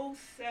 using those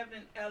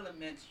 7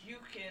 elements, you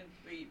can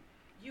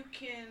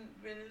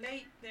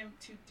relate them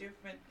to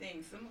different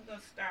things. I'm going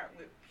to start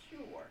with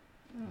pure.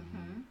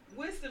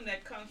 Wisdom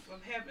that comes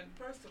from heaven,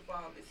 first of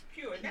all, is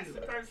pure. And that's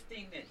the first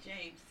thing that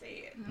James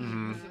said.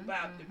 It's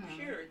about the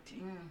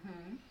purity.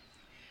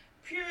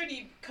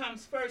 Purity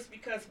comes first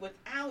because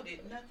without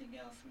it, nothing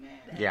else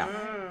matters. Yeah.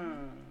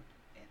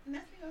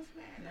 Nothing else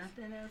matters.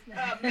 Nothing else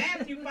matters.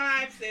 Matthew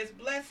 5 says,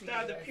 blessed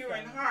are the pure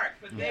in heart,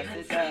 for they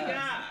will see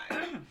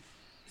God.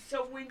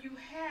 So when you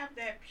have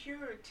that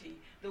purity,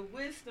 the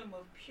wisdom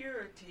of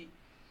purity,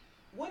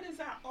 what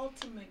is our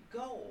ultimate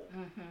goal?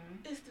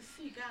 Is to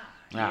see God.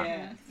 Yeah.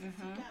 Yes. To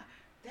see God.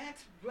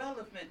 That's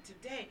relevant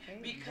today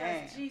because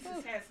Amen.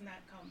 Jesus has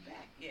not come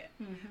back yet.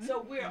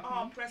 So we're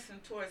all pressing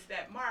towards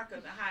that mark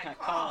of the high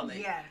calling.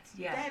 Yes,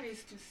 yes. That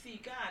is to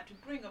see God, to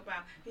bring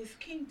about his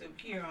kingdom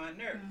here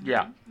on earth.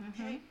 Yeah.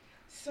 Okay?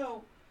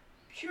 So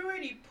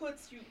purity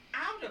puts you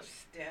out of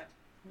step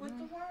with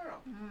the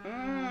world.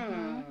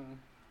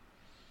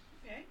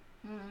 Okay?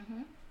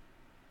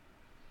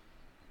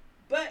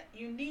 But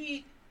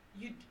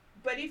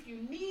but if you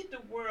need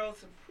the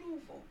world's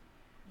approval,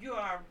 you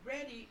are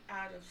already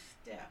out of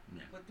step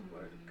with the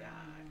word of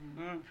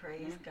God.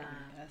 Praise God.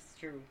 That's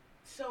true.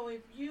 So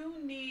if you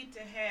need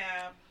to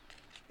have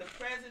the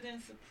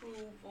president's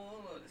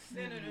approval or the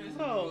senator's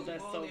approval,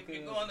 that's so if good.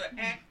 you're going to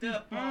act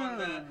up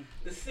on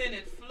the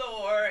Senate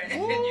floor and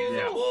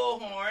use a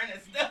bullhorn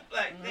and stuff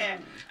like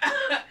that,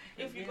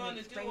 if you're going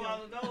to do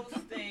all of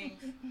those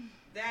things,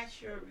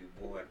 that's your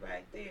reward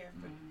right there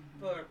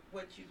for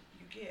what you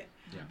get.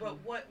 Yeah. But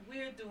what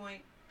we're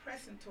doing,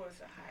 pressing towards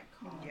a high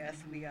calling. Yes,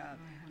 we are.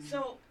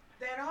 So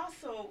that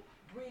also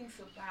brings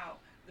about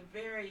the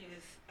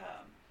various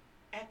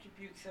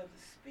attributes of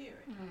the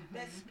Spirit,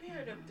 that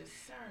spirit of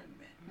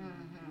discernment.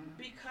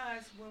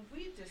 Because when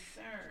we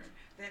discern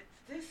that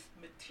this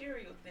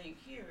material thing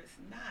here is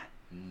not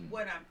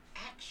what I'm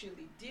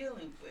actually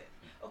dealing with,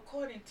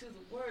 according to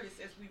the word, it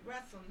says we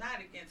wrestle not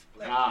against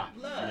flesh and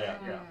blood.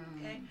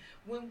 Okay?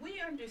 When we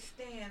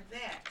understand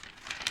that,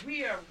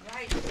 we are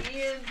right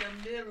in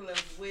the middle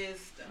of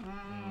wisdom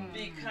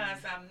because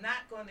I'm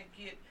not going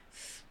to get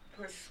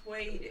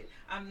persuaded.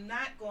 I'm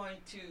not going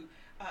to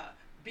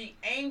be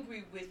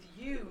angry with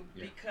you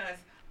because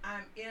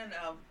I'm in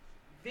a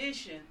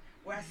vision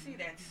where I see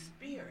that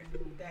spirit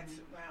that's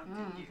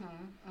surrounding you.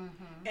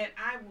 And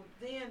I will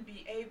then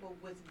be able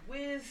with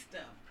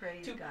wisdom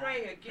to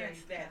pray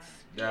against that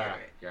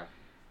spirit. Yeah.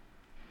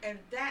 And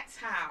that's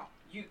how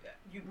you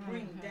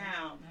bring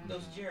down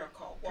those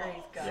Jericho walls.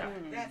 Praise God.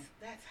 Yeah.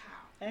 That's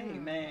how.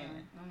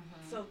 Amen.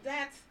 So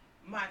that's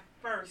my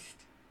first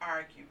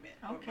argument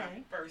or my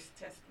Okay. first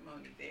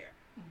testimony there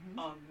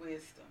on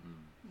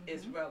wisdom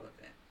is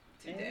relevant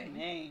today.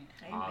 Amen.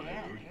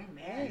 Amen.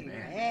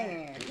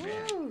 Amen.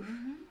 Amen. Woo.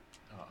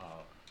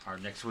 Our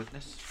next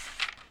witness.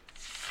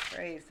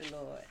 Praise the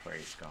Lord.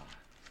 Praise God.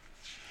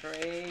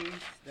 Praise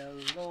the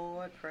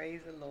Lord.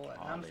 Praise the Lord.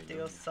 I'm still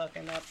Hallelujah.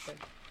 sucking up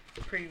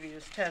the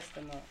previous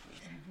testimonies.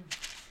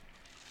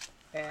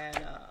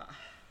 And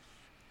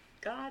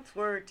God's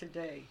word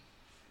today,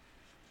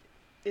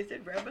 is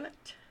it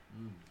relevant?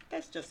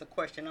 That's just a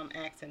question I'm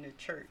asking the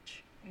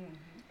church.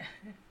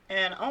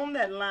 And on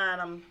that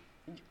line,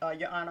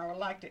 Your Honor, I would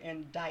like to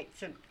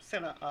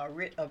send a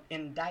writ of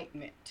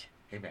indictment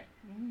Amen.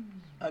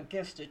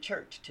 against the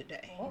church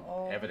today.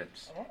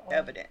 Evidence.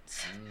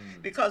 Evidence.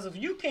 Because if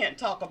you can't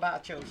talk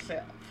about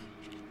yourself,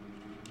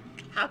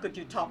 how could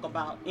you talk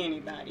about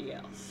anybody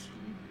else?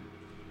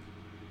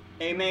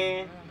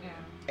 Amen.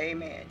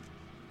 Amen.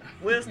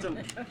 Wisdom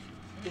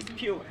is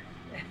pure.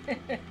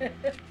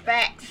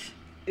 Facts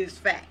is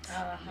facts.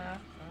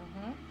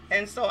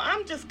 And so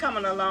I'm just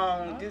coming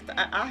along.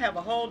 I have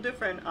a whole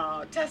different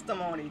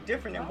testimony,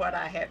 different than what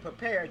I had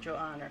prepared, Your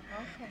Honor.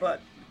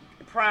 But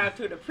prior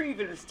to the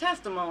previous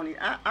testimony,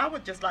 I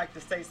would just like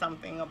to say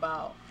something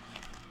about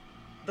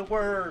the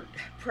word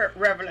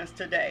reverence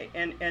today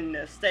in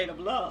the state of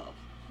love,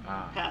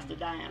 Pastor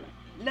Diana.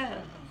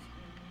 Love.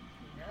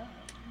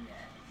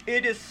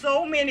 It is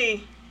so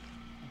many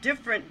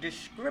different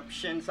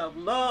descriptions of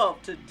love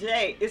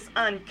today. It's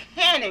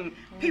uncanny.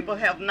 People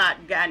have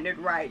not gotten it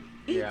right.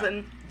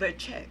 Even the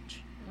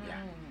church.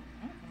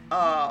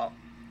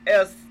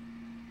 As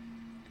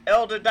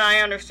Elder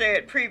Diana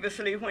said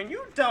previously, when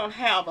you don't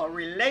have a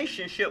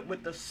relationship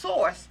with the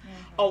source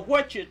of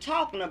what you're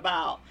talking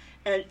about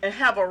and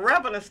have a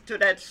reverence to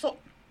that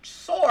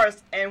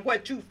source and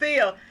what you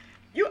feel,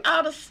 you're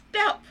out of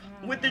step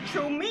with the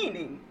true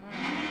meaning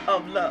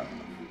of love.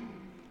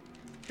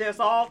 There's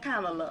all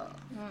kind of love.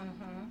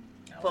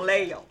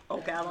 Phileo.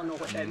 Okay, I don't know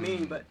what that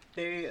means, but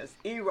there is.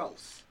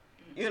 Eros.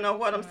 You know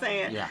what I'm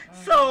saying? Yeah.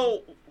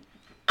 So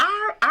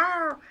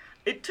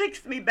it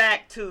takes me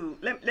back to,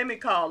 let me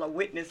call a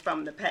witness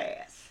from the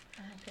past.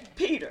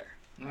 Peter.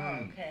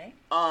 In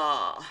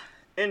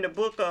the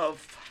book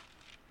of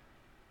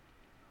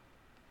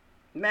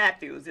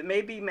Matthew, it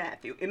may be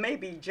Matthew, it may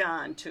be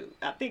John too.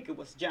 I think it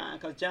was John,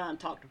 because John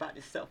talked about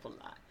himself a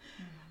lot.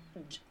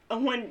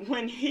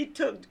 When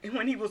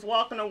he was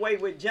walking away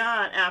with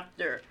John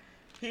after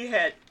he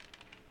had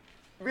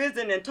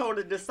risen and told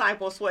the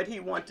disciples what he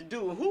wanted to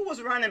do, who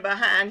was running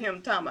behind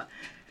him talking about,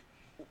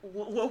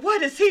 well,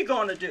 what is he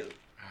going to do?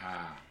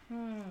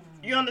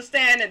 You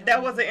understand that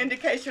that was an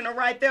indication of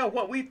right there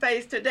what we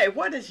face today.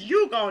 What is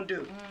you going to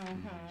do?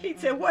 He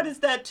said, what is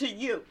that to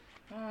you?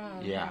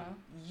 Yeah.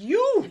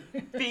 you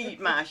feed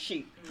my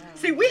sheep.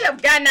 See, we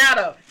have gotten out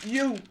of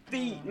you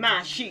feed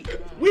my sheep.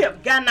 We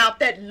have gotten out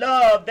that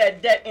love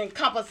that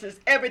encompasses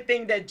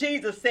everything that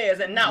Jesus says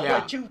and not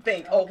what you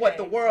think or what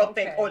the world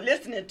thinks or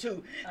listening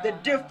to the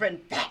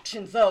different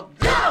factions of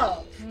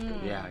love.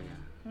 Yeah.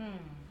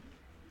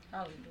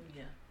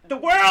 Hallelujah. The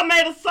world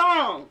made a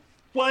song.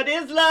 What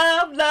is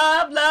love,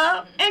 love,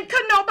 love? And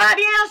could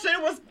nobody answer.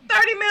 It was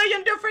 30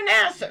 million different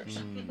answers.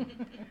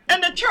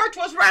 And the church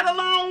was right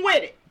along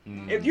with it.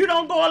 If you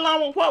don't go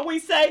along with what we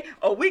say,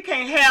 or we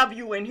can't have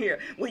you in here.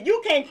 Well,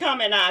 you can't come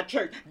in our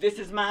church. This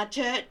is my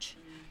church.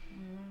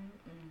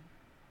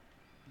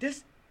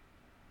 This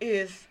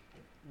is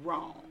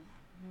wrong.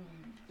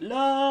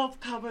 Love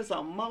covers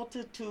a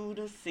multitude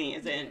of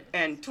sins.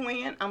 And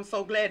twin, I'm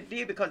so glad it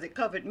did because it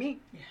covered me.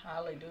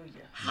 Hallelujah.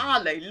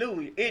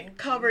 Hallelujah. It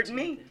covered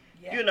me.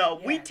 Yeah, You know,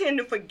 we tend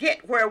to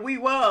forget where we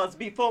was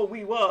before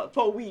we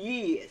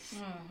is.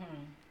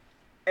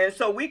 And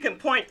so we can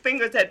point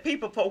fingers at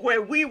people for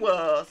where we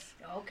was.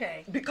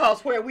 Okay.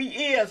 Because where we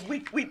is, we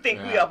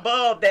think we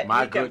above that.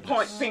 My we can goodness.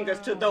 point fingers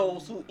to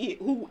those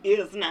who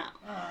is now.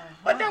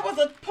 But there was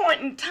a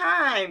point in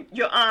time,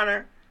 Your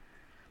Honor,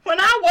 when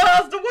I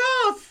was the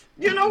was.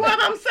 You know what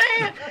I'm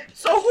saying?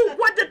 So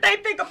what did they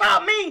think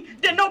about me?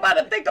 Did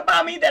nobody think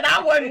about me that I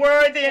wasn't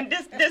worthy and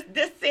this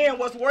sin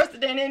was worse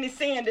than any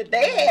sin that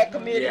they had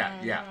committed?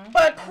 Yeah.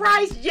 But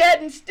Christ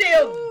yet and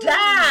still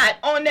died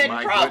on that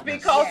My cross goodness.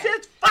 because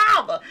his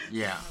Father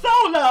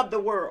so loved the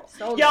world.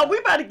 Y'all, we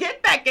better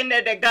get back in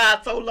there that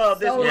God so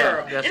loved this So world.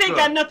 loved. That's It ain't good.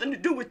 got nothing to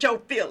do with your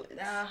feelings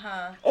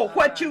or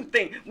what you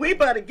think. We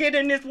better get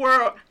in this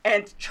world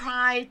and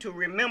try to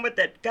remember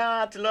that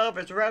God's love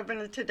is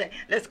relevant today.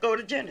 Let's go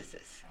to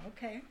Genesis.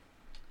 Okay.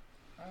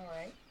 All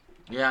right.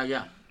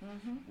 Yeah.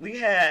 We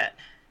had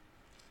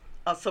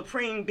a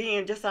supreme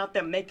being just out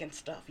there making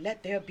stuff.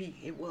 Let there be.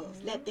 It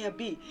was. Let there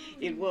be.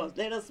 It was.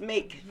 Let us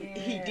make.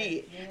 He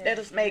did. Let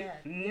us make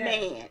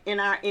man in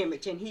our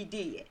image, and he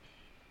did.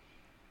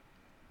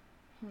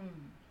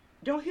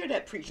 Don't hear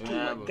that preached too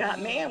much.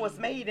 God, man was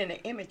made in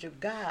the image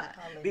of God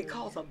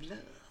because of love.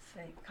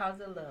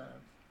 Because of love.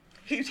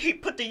 He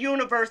put the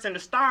universe and the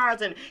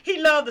stars, and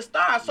he loved the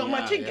stars so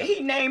much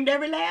he named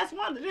every last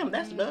one of them.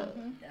 That's love.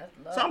 That's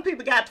love. Some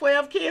people got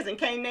 12 kids and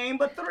can't name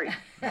but 3.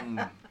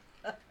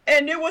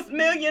 And there was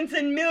millions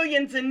and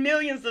millions and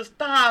millions of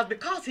stars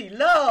because he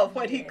loved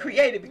what he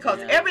created.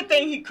 Because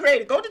everything he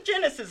created, go to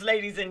Genesis,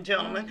 ladies and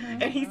gentlemen,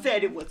 and he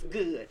said it was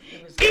good.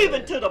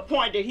 Even to the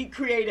point that he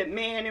created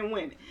men and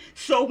women.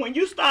 So when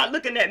you start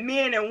looking at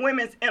men and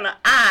women's in an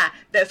eye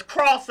that's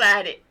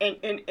cross-eyed and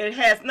it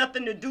has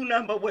nothing to do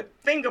nothing but with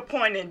finger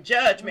pointing and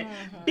judgment,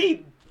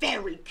 be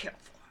very careful.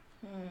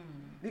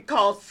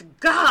 Because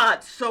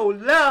God so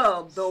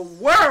loved the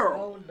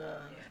world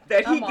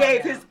that he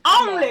gave his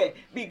only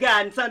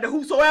begotten Son, that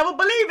whosoever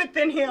believeth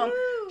in him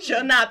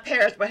shall not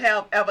perish but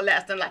have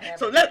everlasting life.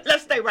 So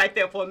let's stay right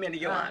there for a minute,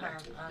 Your Honor.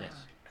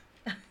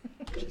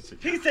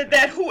 He said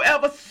that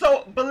whoever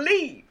so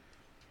believed.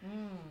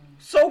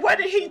 So what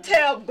did he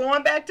tell,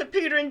 going back to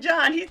Peter and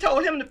John, he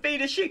told him to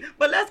feed his sheep.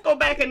 But let's go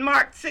back in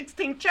Mark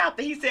 16th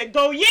chapter. He said,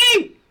 go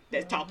ye,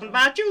 that's talking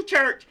about you,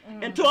 church,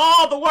 into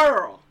all the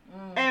world.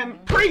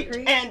 And preach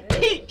and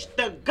teach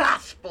the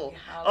gospel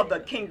of the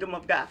kingdom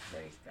of God.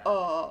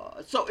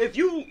 So if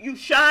you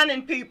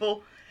shining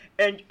people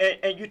and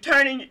you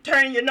turning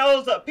your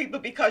nose up people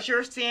because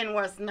your sin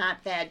was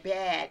not that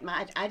bad.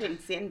 I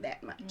didn't sin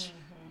that much.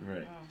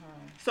 Right.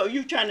 So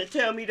you trying to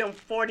tell me them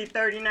 40,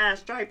 39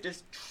 stripes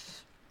that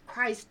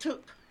Christ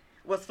took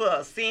was for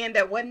a sin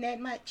that wasn't that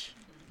much?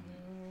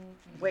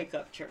 Wake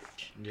up,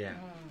 church. Yeah.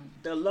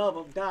 The love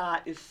of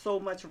God is so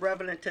much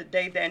relevant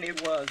today than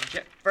it was.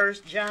 1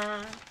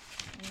 John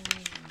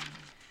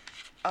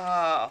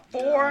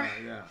 4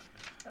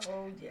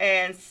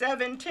 and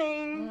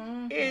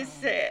 17, it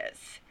says,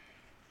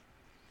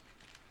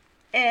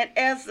 and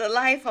as the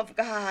life of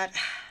God,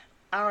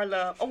 our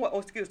love,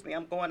 excuse me,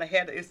 I'm going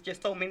ahead. It's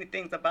just so many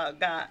things about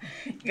God.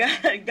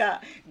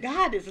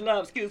 God is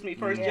love, excuse me,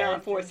 1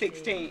 John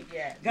 4:16.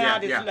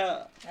 God is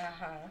love.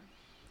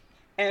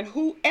 And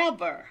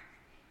whoever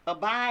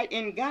abide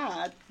in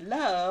God,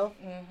 love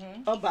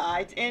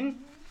abides in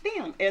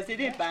them as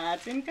it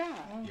abides in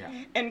God.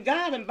 And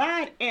God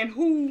abides in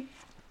who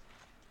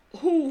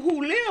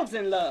lives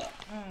in love,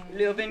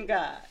 live in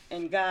God,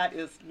 and God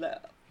is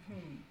love.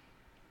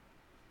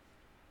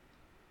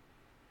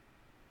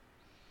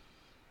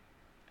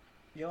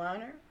 Your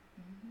Honor?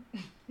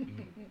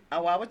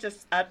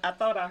 I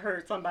thought I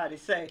heard somebody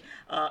say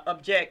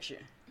objection.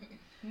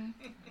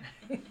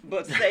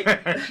 But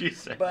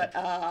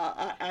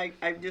I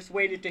just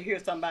waited to hear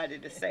somebody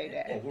to say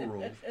that.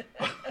 Overruled.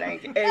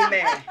 Thank you.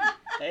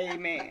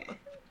 Amen.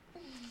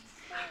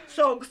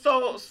 So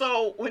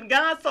when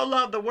God so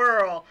loved the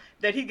world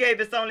that he gave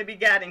his only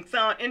begotten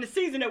Son, in the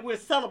season that we're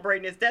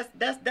celebrating this,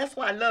 that's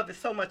why love is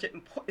so much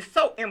it's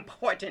so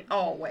important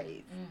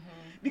always.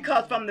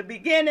 Because from the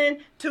beginning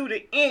to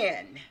the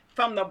end,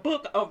 from the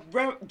book of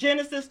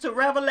Genesis to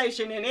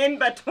Revelation and in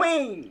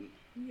between,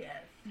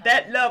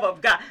 that love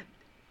of God.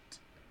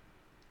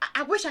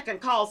 I wish I can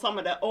call some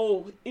of the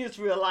old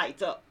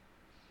Israelites up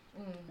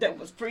that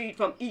was freed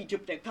from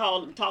Egypt and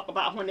call them, talk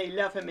about when they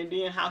left him and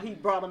then how he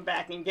brought them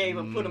back and gave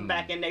them, put them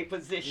back in their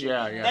position.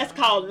 Yeah. That's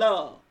called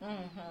love.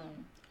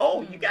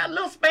 Oh, you got a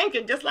little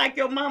spanking, just like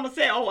your mama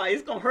said, oh,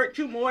 it's going to hurt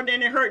you more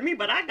than it hurt me,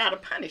 but I got to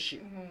punish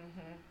you.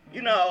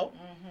 You know,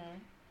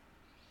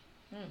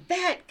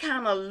 that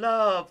kind of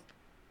love,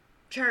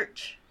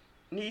 church,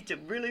 needs to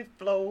really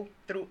flow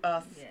through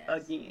us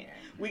again.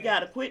 We got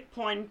to quit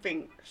pointing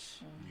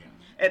fingers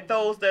at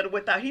those that are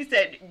without. He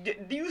said,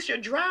 you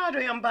should draw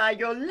them by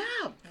your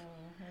love.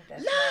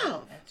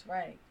 Love. That's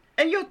right.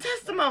 And your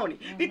testimony.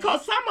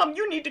 Because some of them,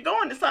 you need to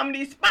go into some of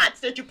these spots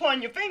that you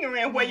point your finger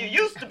in where you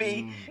used to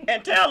be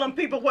and tell them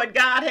people what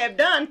God have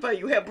done for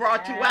you, have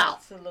brought you out.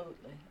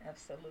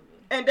 Absolutely.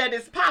 And that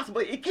it's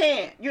possible. It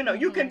can. You know,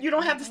 you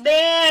don't have to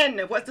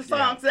stand, what's the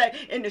song say,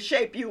 in the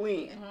shape you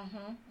in.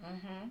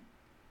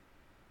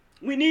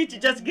 We need to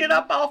just get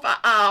up off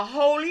our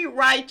holy,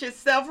 righteous,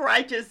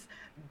 self-righteous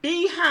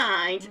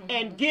behind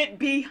and get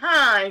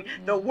behind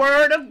the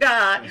word of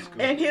God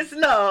and his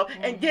love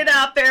and get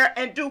out there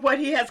and do what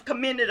he has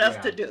commended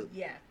us to do.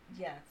 Yes.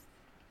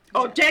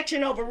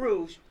 Objection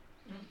overruled.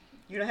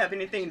 You don't have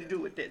anything to do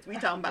with this. We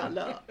talking about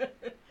love.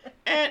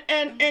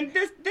 And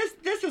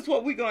this is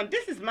what we're going.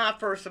 This is my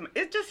first.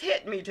 It just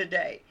hit me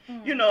today.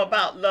 You know,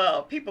 about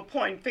love. People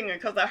pointing finger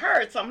because I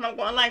heard something. I'm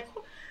going like,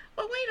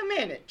 well, wait a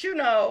minute. You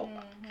know,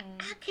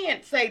 I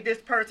can't say this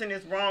person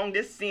is wrong.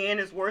 This sin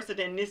is worse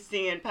than this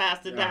sin,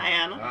 Pastor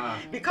Diana,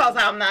 because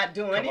I'm not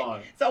doing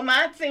it. So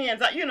my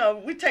sins, you know,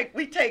 we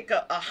take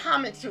a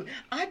homage to.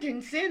 I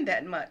didn't sin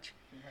that much.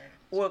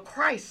 Well,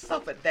 Christ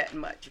suffered that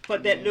much for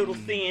that little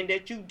sin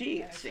that you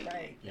did sin.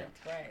 Right.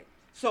 That's right.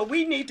 So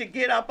we need to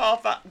get up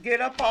off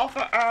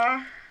of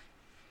our,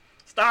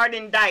 start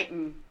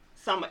indicting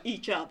some of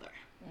each other.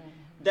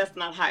 That's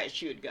not how it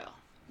should go.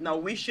 No,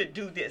 we should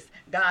do this.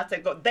 God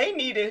said, "Go." They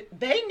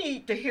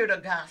need to hear the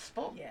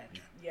gospel.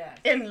 Yes.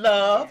 In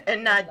love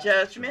and not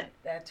judgment.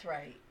 That's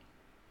right.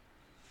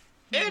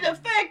 It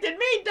affected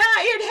me.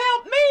 It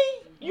helped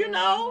me. You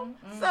know.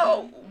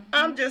 So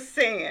I'm just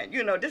saying.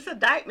 You know, this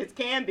indictments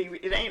can be.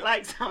 It ain't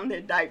like some of the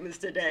indictments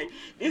today.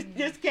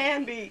 This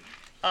can be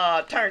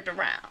turned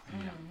around.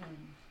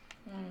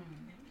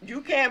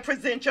 You can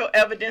present your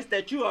evidence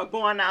that you are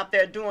going out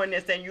there doing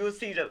this, and you'll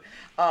see the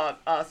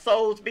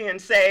souls being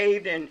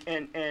saved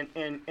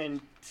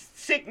and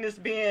sickness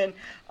being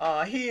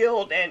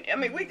healed. And I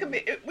mean,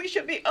 we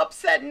should be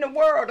upsetting the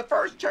world. The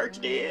first church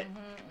did,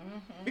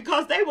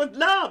 because they was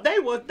love. They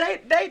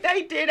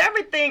did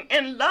everything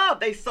in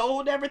love. They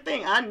sold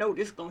everything. I know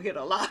this is gonna hit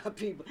a lot of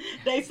people.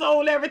 They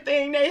sold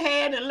everything they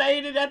had and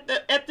laid it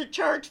at the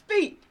church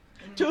feet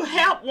to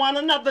help one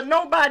another.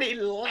 Nobody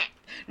lacked.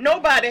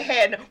 Nobody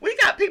had. We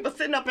got people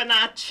sitting up in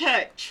our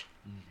church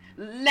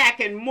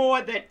lacking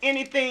more than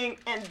anything,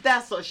 and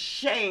that's a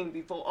shame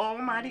before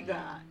Almighty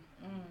God.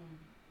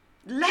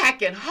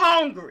 Lacking,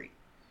 hungry,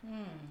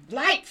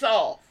 lights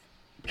off,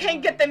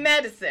 can't get the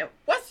medicine.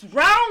 What's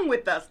wrong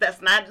with us?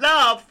 That's not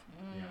love.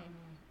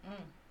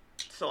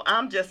 So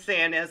I'm just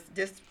saying,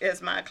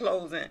 as my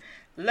closing,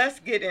 let's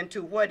get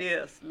into what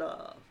is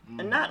love.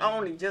 And not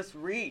only just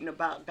reading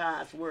about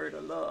God's word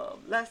of love,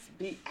 let's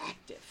be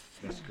active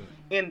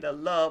in the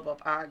love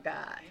of our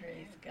God.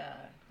 Praise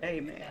God.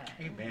 Amen.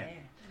 Amen.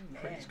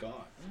 Praise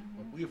God.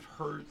 Well, we've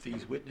heard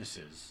these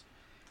witnesses,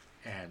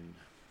 and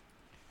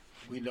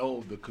we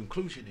know the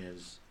conclusion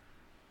is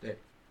that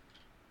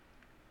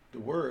the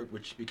Word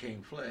which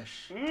became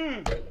flesh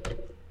is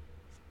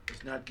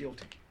not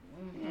guilty.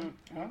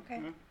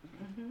 Okay.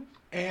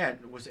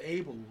 And was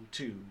able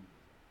to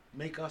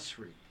make us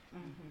free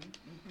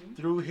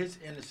through his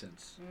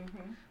innocence,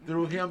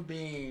 through him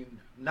being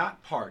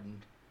not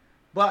pardoned,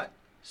 but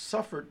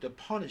suffered the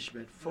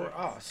punishment for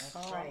us.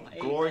 That's right.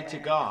 Glory to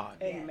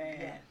God. Amen.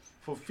 Yes.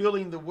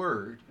 Fulfilling the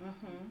word.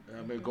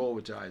 I'm going to go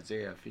over to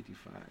Isaiah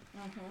 55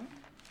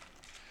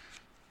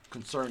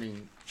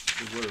 concerning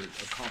the word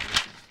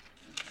accomplishment.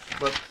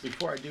 But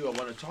before I do, I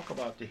want to talk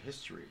about the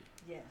history.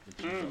 Yes.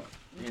 that you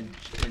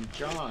thought. In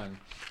John,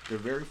 the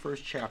very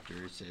first chapter,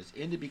 it says,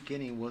 "In the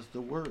beginning was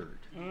the Word."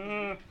 That's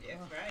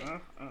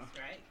right. That's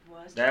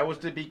right. That was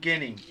the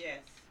beginning. Yes.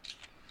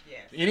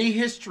 Yes. Any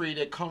history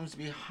that comes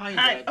behind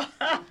that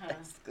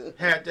That's good.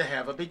 had to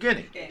have a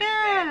beginning. Yes.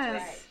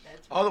 That's right.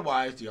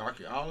 Otherwise, the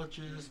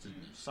archaeologists and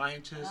the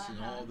scientists and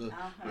all the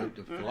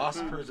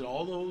philosophers and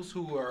all those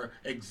who are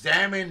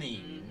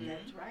examining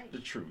That's right. the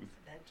truth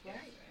That's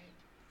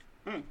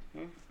right.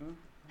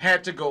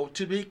 had to go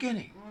to the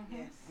beginning.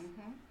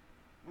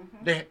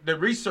 Yes. The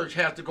research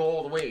has to go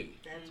all the way.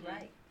 That's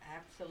right.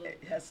 Absolutely.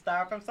 It has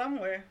started from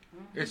somewhere.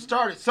 It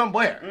started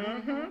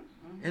somewhere.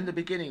 In the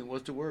beginning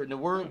was the Word, and the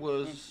Word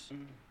was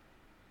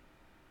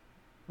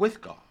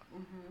with God,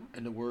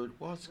 and the Word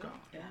was God.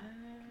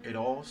 It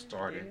all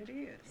started It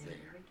is.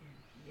 there.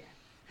 Yes.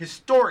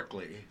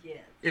 Historically,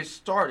 Yes. it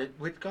started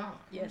with God.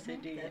 Yes,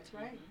 it did. That's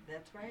right.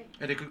 That's right.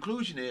 And the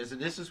conclusion is,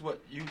 and this is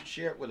what you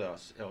shared with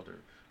us, Elder,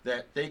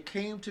 that they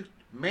came to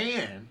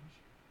man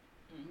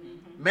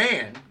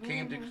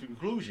came to the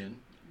conclusion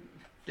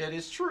that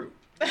is true.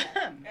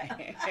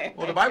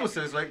 Well, the Bible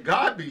says, let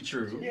God be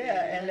true,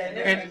 Yeah, and let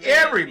and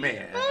every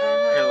man a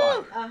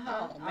liar.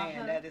 Oh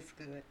man, that is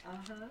good.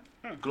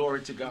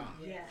 Glory to God.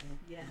 Yes,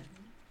 yes.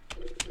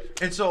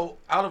 And so,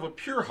 out of a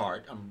pure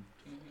heart, I'm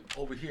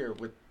over here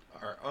with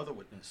our other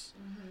witness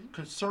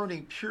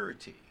concerning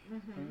purity.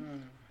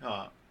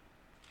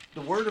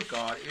 The Word of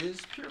God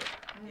is pure.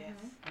 Yes.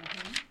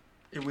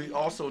 And we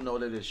also know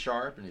that it's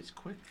sharp and it's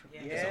quick.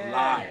 Yes. It's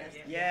alive.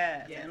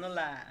 Yes, Yes. and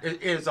alive.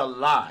 It is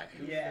alive.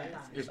 Yes.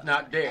 It's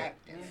not dead.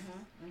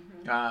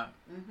 Active.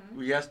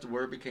 Yes, the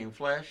Word became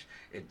flesh.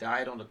 It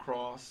died on the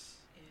cross,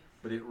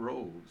 but it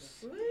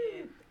rose.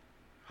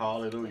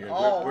 Hallelujah.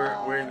 Oh.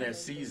 We're in that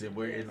season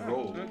where it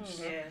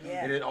rose. Yes.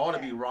 And it ought to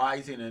be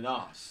rising in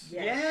us.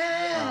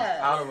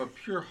 Yes. Out of a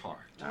pure heart.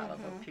 Out of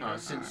a pure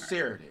heart.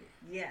 Sincerity.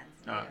 Yes.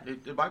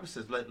 The Bible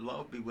says, let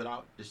love be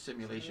without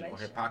dissimulation or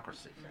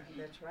hypocrisy.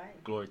 That's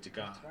right. Glory to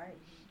God. That's right.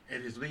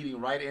 It is leading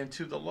right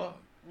into the love.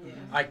 Yes.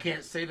 I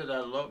can't say that I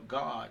love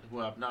God who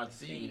I've not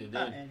seen and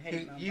then And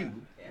hate my you.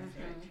 brother. That's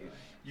very true.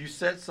 You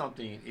said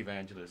something,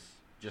 Evangelist,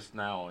 just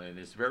now, and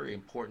it's very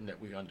important that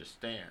we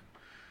understand.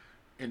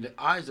 In the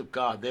eyes of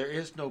God, there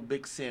is no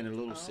big sin and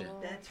little sin.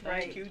 That's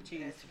right. Thank you,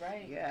 Jesus. That's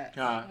right. Yes.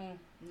 No.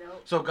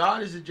 So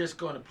God isn't just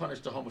going to punish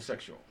the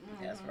homosexual.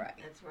 That's right.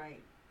 That's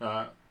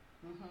right.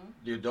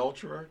 The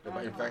adulterer,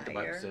 in fact, the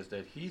Bible Liar. says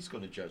that he's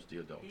going to judge the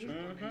He's adulterer.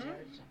 going to judge them.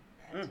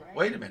 That's right.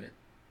 Wait a minute.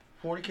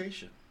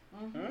 Fornication,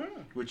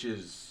 which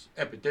is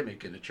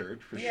epidemic in the church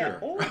for Yeah. sure.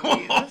 Oh,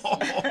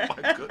 Oh,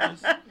 my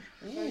goodness.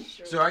 For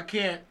sure. So I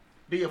can't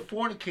be a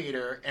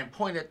fornicator and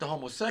point at the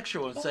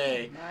homosexual and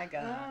say, My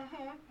God.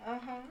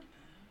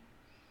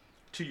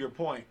 to your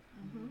point,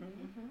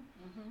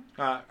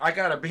 I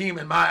got a beam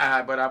in my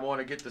eye, but I want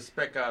to get the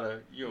speck out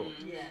of yours.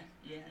 Yes,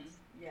 yes,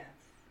 yes.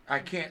 I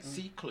can't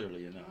see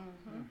clearly enough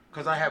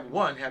because I have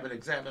haven't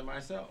examined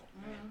myself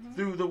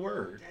through the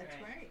Word.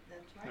 That's right.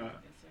 That's Uh, right.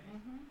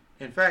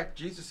 in fact,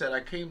 Jesus said, I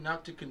came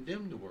not to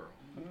condemn the world,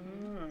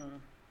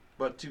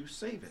 but to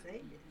save it. Say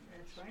it.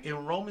 That's right.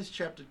 In Romans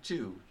chapter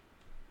 2,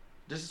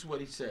 this is what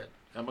he said.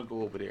 I'm going to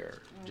go over there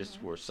just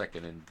for a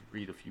second and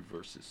read a few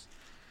verses.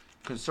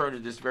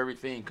 Concerning this very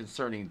thing,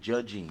 concerning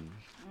judging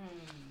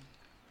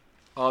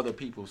other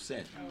people's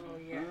sin. Oh,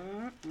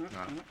 yeah.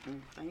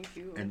 Thank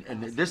you.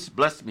 And this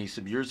blessed me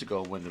some years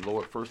ago when the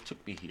Lord first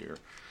took me here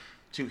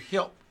to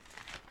help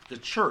the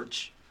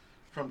church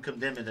from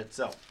condemning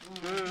itself.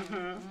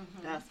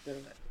 That's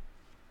good.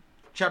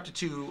 Chapter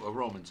 2 of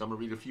Romans, I'm going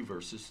to read a few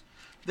verses.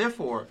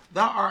 Therefore,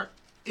 thou art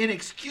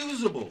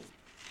inexcusable,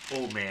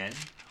 O man,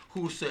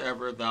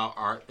 whosoever thou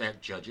art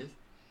that judgeth.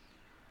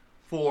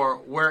 For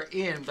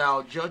wherein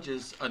thou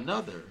judgest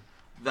another,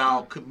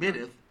 thou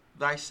committeth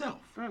thyself.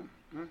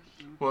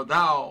 For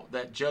thou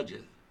that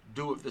judgeth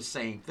doeth the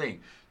same thing.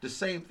 The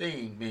same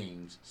thing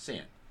means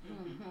sin.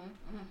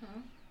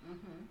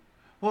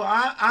 Well,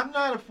 I'm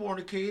not a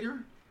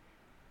fornicator.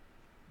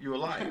 You're a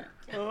liar.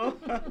 Oh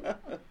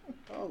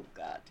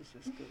God, this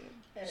is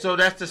good. So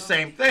that's the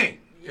same thing.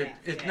 Yeah,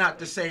 It's not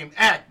the same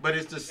act, but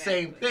it's the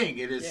same thing.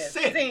 It is Yes.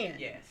 sin. Sin.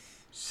 Yes.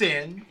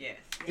 Sin Yes.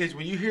 is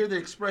when you hear the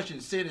expression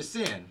sin is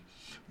sin,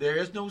 there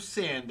is no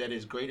sin that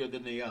is greater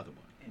than the other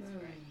one.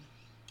 That's right.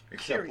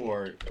 Except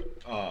for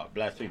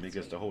blasphemy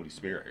against the Holy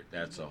Spirit.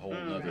 That's a whole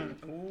other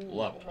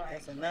level.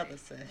 That's another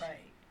session. Right.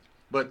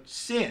 But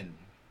sin,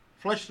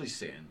 fleshly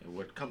sin,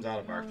 what comes out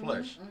of our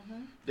flesh,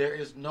 there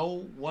is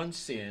no one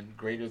sin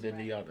greater than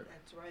the other.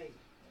 That's right.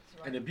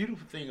 That's And the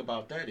beautiful thing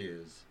about that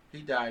is,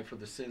 he died for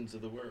the sins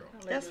of the world.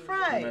 That's Hallelujah.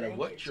 right. No matter Thank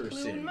what you. your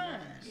Including sin mine.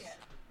 is.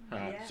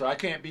 Yeah. So I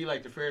can't be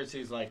like the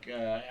Pharisees, like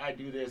I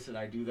do this and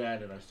I do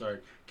that, and I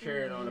start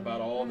carrying on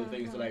about all the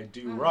things that I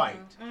do right.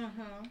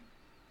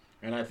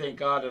 And I thank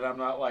God that I'm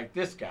not like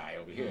this guy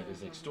over here,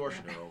 this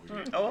extortioner over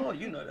here. Oh,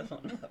 you know that's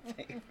one of my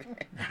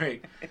favorite.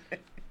 Right?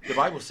 The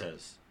Bible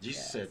says,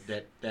 Jesus said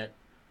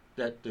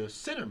that the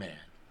sinner man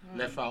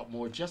left out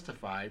more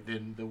justified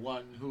than the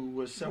one who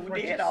was Who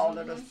self-righteous. did all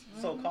of the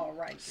so-called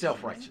righteous.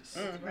 Self-righteous.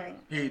 That's right.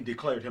 He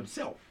declared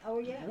himself Oh,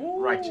 yeah. Ooh,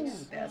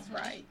 righteous. That's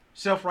right.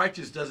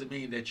 Self-righteous doesn't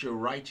mean that you're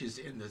righteous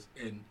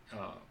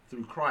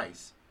through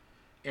Christ,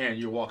 and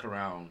you're walking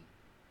around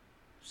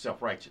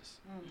self-righteous.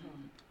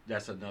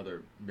 That's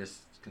another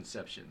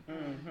misconception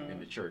in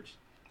the church.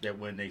 That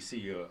when they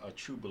see a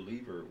true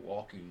believer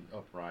walking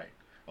upright,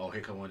 oh,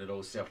 here come one of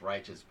those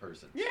self-righteous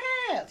persons.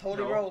 Yes, holy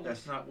No, rollers.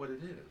 that's not what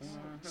it is.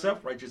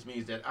 Self-righteous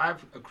means that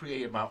I've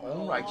created my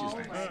own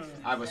righteousness.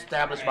 I've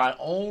established my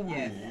own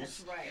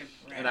rules. That's right.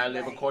 And I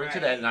live Right, according to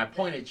that, and I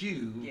point at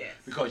you Yes.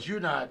 because you're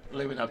not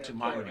living up to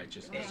my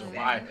righteousness or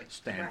my Exactly.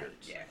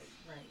 standards. Yes.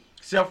 Right.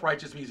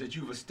 Self-righteous means that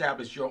you've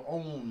established your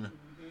own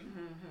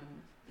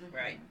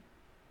Right.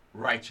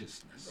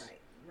 righteousness. Right.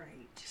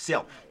 Right.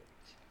 Self,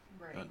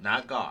 Right.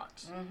 not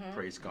God's.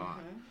 Praise God.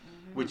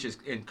 Which is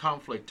in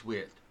conflict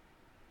with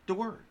the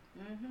Word.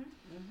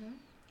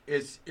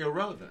 It's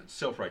irrelevant.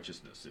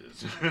 Self-righteousness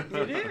is. It is.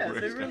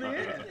 Praise It really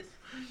God. is.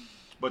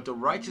 But the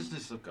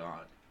righteousness of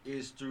God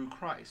is through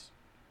Christ.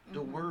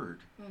 the Word.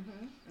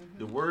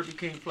 The Word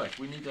became flesh.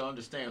 We need to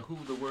understand who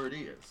the Word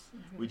is.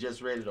 We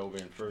just read it over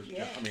in over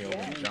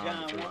in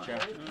John, the first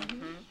chapter.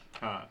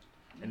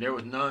 And there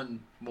was none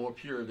more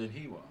pure than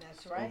he was.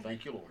 That's right. Oh,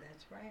 thank you, Lord.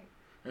 That's right.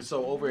 And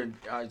so over in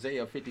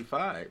Isaiah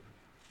 55,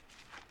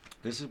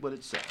 this is what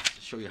it says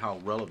to show you how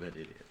relevant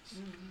it is.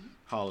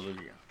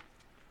 Hallelujah.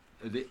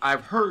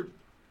 I've heard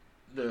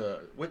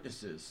the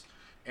witnesses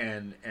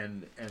and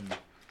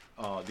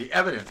the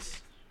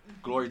evidence.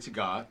 Glory to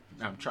God.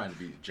 I'm trying to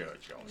be the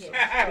judge, y'all. So Go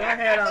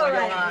ahead on,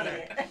 Your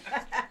Honor.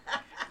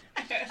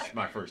 it's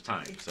my first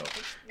time, so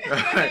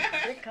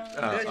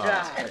Good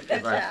job.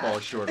 if I fall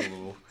short a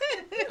little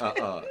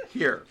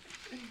here.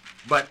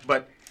 But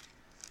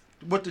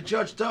what the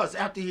judge does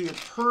after he has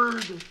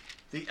heard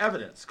the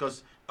evidence,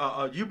 because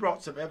you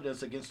brought some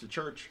evidence against the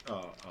church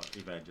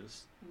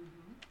evangelists,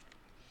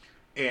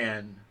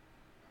 and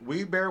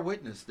we bear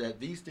witness that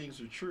these things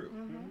are true.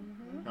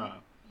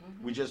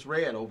 We just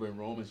read over in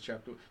Romans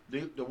chapter,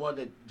 the one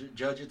that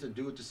judges and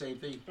doeth the same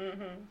thing.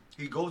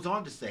 He goes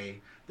on to say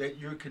that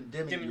you're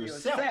condemning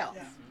yourself. Yeah,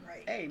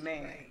 right.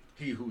 Amen. Right.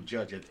 He who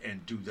judgeth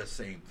and do the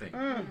same thing.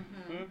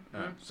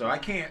 So I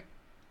can't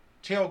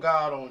tell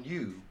God on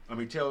you. I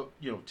mean, tell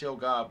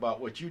God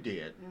about what you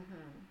did,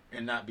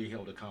 and not be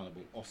held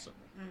accountable also.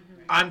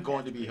 I'm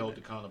going to be held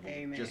accountable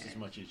just as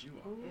much as you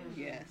are.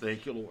 Yes.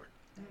 Thank you, Lord.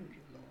 Thank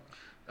you,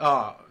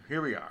 Lord.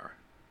 Here we are.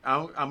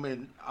 I'm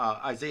in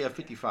Isaiah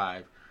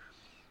 55.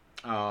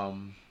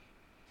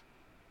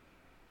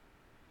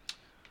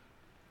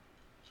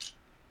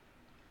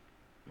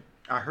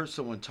 I heard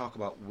someone talk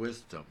about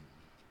wisdom.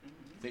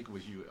 I think it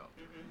was you, El.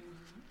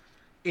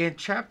 In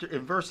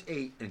verse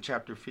 8 in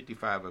chapter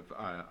 55 of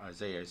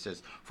Isaiah, it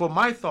says, "For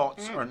my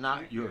thoughts are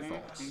not your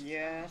thoughts,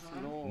 Yes,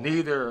 Lord.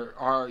 neither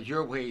are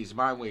your ways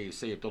my ways,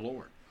 saith the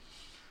Lord."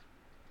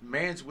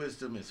 Man's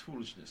wisdom is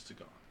foolishness to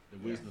God. The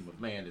wisdom of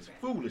man is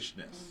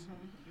foolishness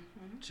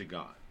to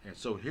God. And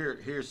so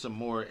here's some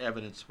more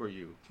evidence for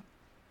you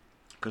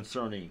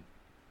concerning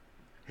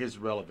his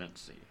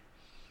relevancy.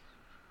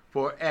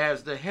 "For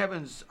as the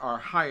heavens are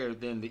higher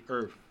than the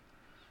earth,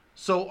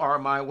 so are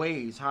my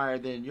ways higher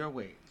than your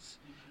ways,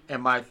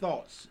 and my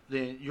thoughts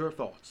than your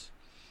thoughts.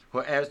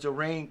 For as the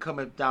rain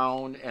cometh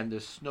down and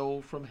the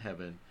snow from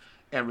heaven,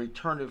 and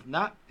returneth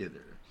not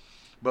thither,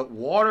 but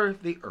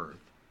watereth the earth,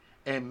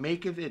 and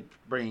maketh it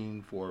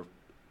bring forth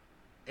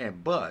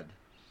and bud,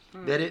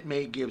 that it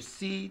may give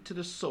seed to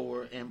the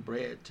sower and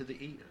bread to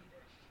the eater."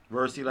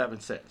 Verse 11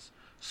 says,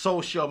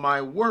 "So shall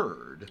my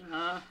word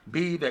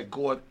be that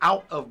goeth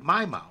out of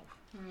my mouth.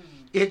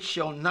 It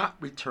shall not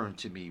return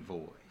to me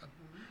void,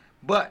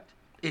 but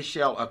it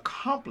shall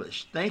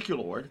accomplish," thank you,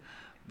 Lord,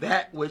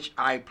 "that which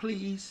I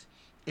please,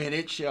 and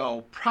it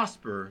shall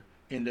prosper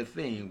in the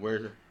thing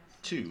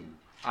whereto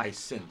I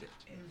send it."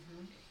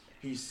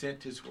 He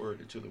sent his word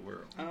into the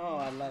world Oh,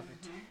 I love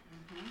it.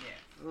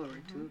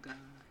 Glory to God.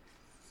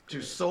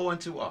 to sow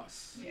unto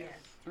us Yes.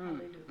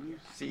 Hallelujah.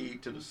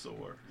 seed to the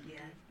sower,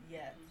 Yes.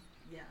 Yes.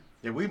 Yes.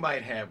 that we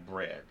might have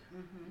bread.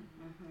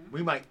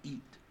 We might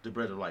eat the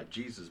bread of life,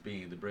 Jesus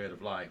being the bread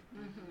of life,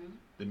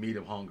 the meat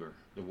of hunger,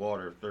 the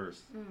water of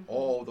thirst,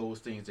 all those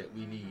things that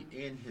we need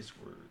in his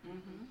word.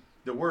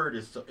 The word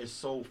is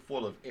so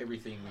full of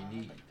everything we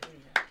need.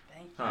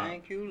 Thank you.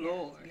 Thank you,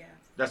 Lord. Yes.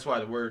 That's why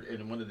the word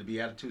in one of the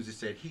Beatitudes, it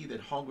said, "He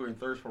that hunger and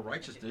thirst for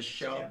righteousness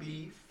shall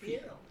be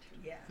filled."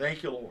 Yes.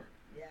 Thank you, Lord.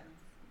 Yes.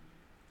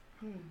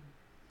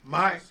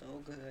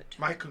 So good.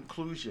 My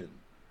conclusion,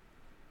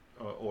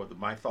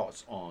 my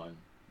thoughts on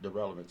the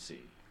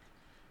relevancy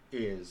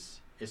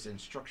is it's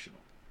instructional.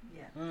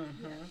 Yes.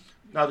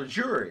 Now the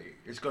jury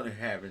is going to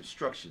have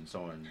instructions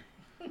on.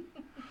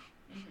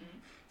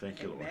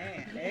 Thank you, Lord.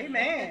 Amen.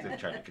 Amen. I'm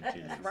trying to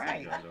continue. That's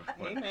right.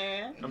 But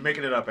Amen. I'm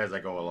making it up as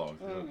I go along.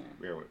 So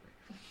bear with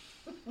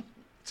me.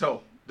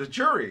 So the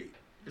jury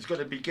is going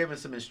to be given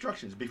some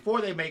instructions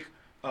before they make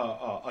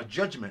a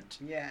judgment.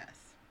 Yes.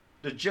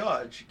 The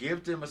judge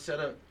gives them a set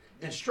of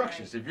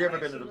instructions. If you've ever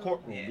been in the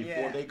courtroom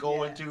before they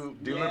go into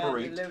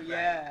deliberate,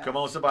 Yeah. come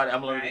on, somebody,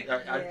 I'm learning.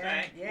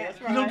 Right. Yes.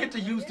 You don't get to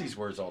use these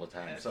words all the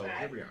time, That's so right.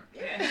 here we are.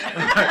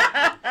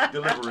 Yeah.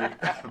 Deliberate.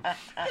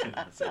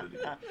 I said it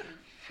again.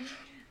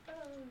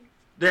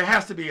 There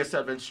has to be a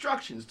set of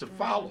instructions to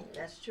follow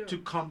That's true. to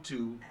come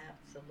to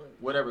Absolutely.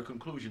 whatever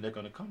conclusion they're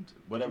going to come to,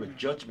 whatever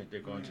judgment they're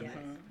going to Yes.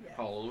 make. Yes.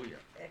 Hallelujah.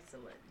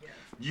 Excellent. Yes.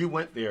 You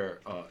went there,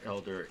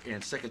 Elder, in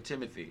 2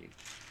 Timothy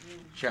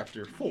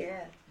chapter 4.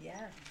 Yes.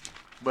 Yes.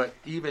 But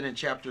even in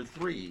chapter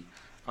 3,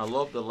 I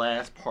love the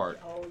last part,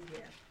 Oh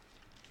yes.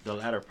 the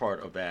latter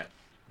part of that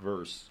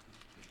verse,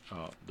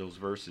 those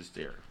verses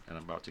there. And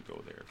I'm about to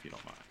go there if you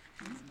don't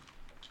mind.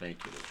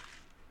 Thank you, Lord.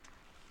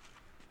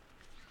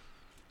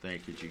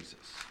 Thank you, Jesus.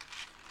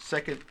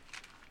 2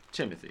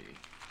 Timothy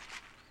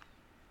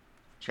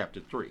chapter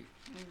 3.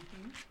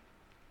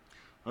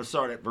 Let's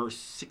start at verse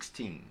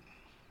 16.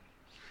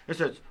 It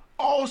says,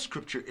 "All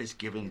scripture is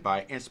given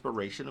by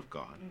inspiration of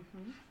God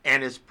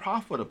and is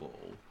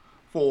profitable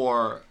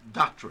for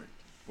doctrine,"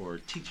 or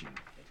teaching,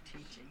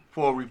 Teaching.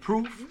 "for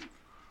reproof,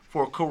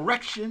 for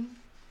correction,"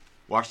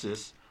 watch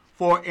this,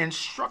 for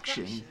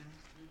instruction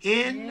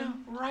in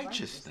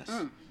righteousness.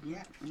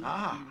 Yeah.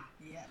 Ah.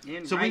 Yeah.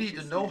 In So we need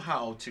to know righteousness.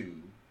 how to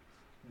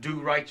do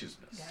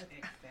righteousness.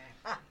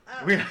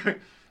 Exactly.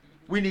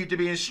 We need to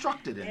be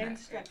instructed in that.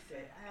 Instructed.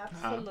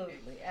 Absolutely.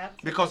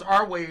 Absolutely. Because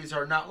our ways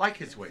are not like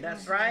his ways.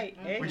 That's right.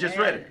 We just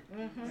read it.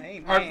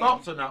 Amen. Our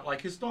thoughts are not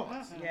like his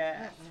thoughts.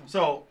 Yes.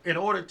 So in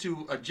order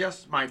to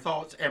adjust my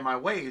thoughts and my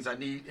ways, I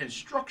need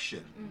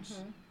instructions.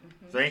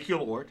 Thank you,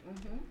 Lord.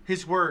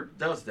 His word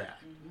does that.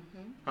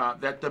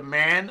 That the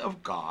man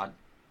of God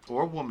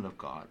or woman of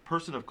God,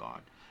 person of God,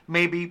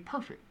 may be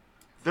perfect,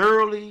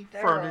 thoroughly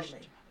furnished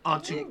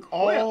unto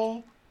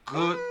all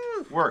good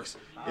works.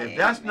 If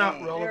that's not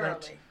Amen.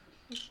 relevant, Thoroughly.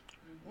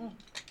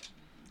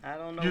 I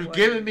don't know. you've what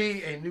given it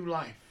me a new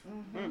life.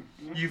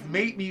 You've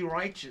made me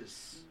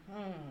righteous.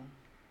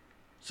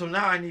 So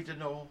now I need to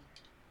know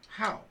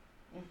how.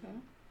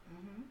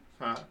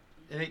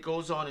 And it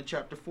goes on in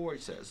chapter 4,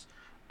 it says,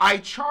 I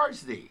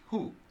charge thee.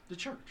 Who? The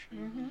church.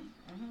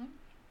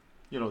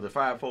 You know, the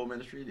fivefold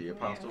ministry, the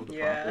apostle, the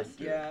Yes, prophet,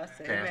 the yes,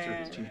 pastor,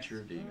 amen. the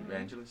teacher, the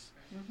evangelist.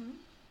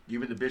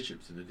 Even the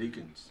bishops and the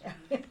deacons.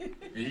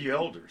 And you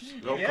elders.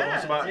 Come on,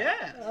 Yes, somebody.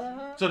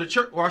 yes. So the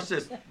church, watch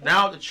this.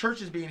 Now the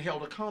church is being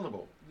held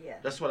accountable. Yes.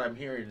 That's what I'm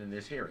hearing in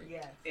this hearing.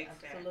 Yes.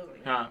 Exactly. Absolutely.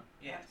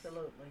 Yes.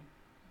 Absolutely.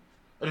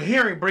 The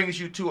hearing brings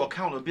you to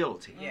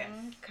accountability. Yes.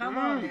 Come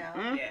on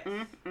now. Yes.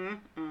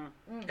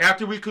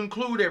 After we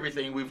conclude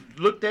everything, we've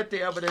looked at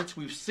the evidence,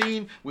 we've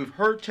seen, we've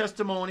heard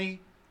testimony.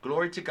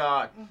 Glory to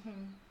God.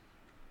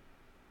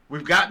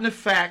 We've gotten the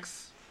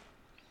facts,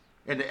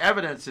 and the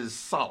evidence is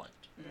solid.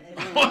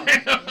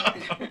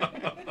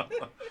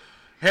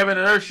 Heaven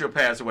and earth shall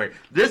pass away.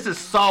 This is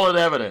solid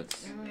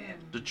evidence.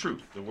 The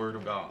truth, the word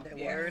of God.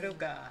 The word of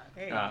God.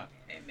 Amen.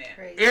 Amen.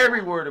 Praise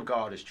Every word of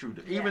God is true.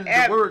 Even the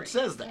Every. word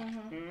says that.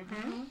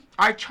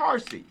 I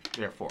charge thee,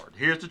 therefore.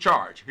 Here's the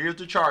charge. Here's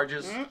the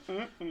charges.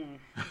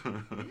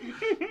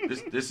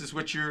 This is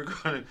what you're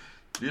going to.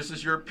 This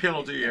is your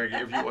penalty, if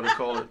you want to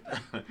call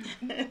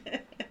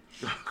it.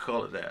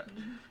 Call it that.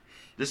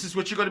 This is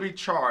what you're going to be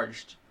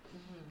charged.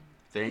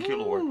 Thank you,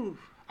 Lord.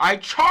 I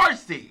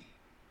charge thee,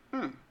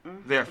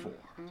 therefore,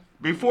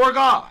 before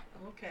God,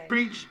 Okay.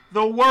 preach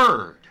the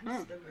word.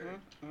 That's the word.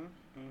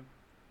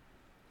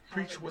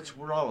 Preach what's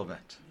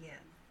relevant. Yes.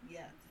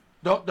 Yes.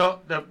 Don't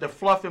the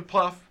fluff and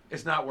puff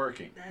is not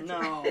working. That's No,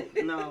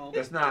 right. no,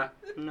 That's not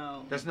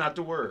no.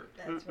 the word.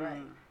 That's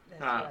right.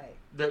 That's Uh,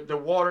 right. the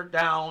watered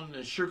down,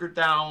 the sugared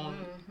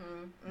down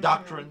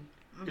doctrine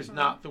is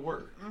not the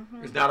word.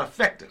 It's not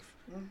effective.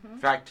 In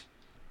fact,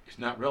 it's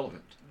not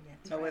relevant.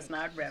 That's No, right. it's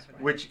not relevant.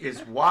 Which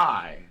is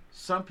why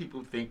some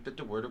people think that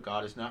the word of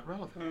God is not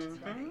relevant.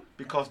 That's right.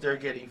 Because they're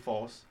getting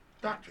false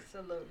doctrine.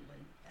 Absolutely.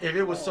 If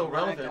it was so Oh, my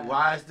relevant, God.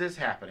 why is this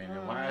happening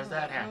and why is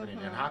that happening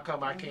and how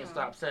come I can't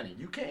stop sinning?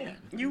 You can.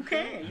 You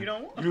can. You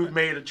don't want. You've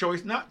made a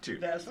choice not to.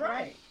 That's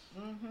right.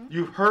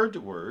 You've heard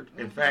the word.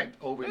 In fact,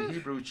 over in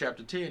Hebrews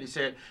chapter 10, he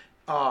said,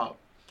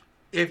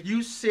 if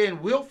you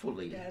sin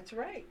willfully That's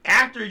right.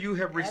 after you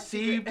have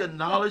received the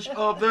knowledge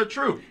of the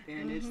truth,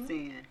 And it's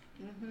sin.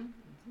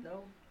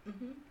 No.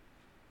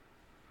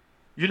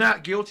 you're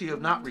not guilty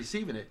of not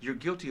receiving it. You're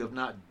guilty of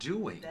not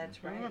doing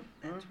That's right.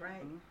 That's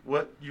right.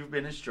 what you've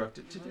been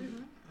instructed to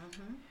do.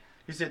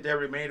 He said, there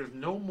remaineth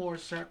no more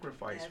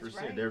sacrifice for That's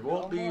sin. right. There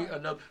won't No be more.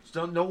 another.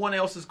 So no one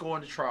else is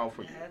going to trial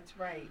for you. That's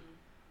right.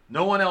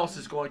 No one else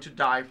is going to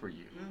die for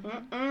you.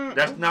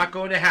 That's not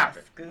going to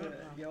happen. Good.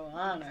 Your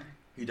honor.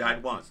 He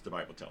died once, the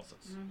Bible tells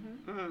us.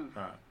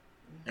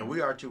 And we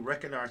are to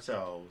reckon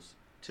ourselves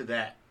to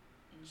that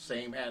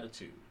same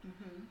attitude.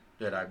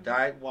 That I've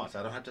died once.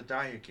 I don't have to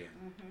die again.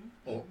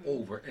 Or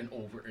over and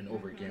over and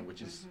over again,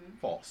 which is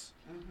false.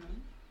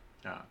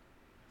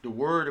 The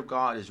word of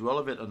God is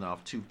relevant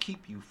enough to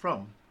keep you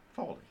from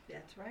falling.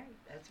 That's right.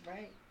 That's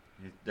right.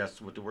 That's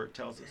what the word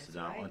tells us. That's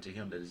Now right. unto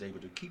him that is able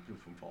to keep you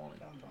from falling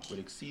From falling. with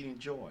exceeding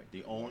joy.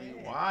 The only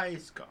Yeah.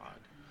 wise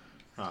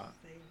God.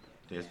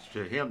 There's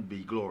to him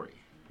be glory,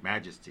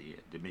 majesty,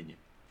 and dominion,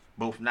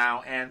 both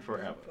now and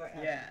forever. Forever.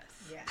 Yes.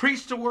 Yeah.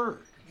 Preach the word.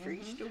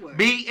 Preach the word.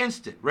 Be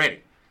instant,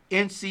 ready,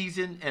 in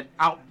season and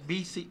out.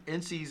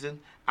 In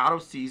season, out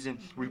of season.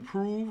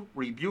 Reprove,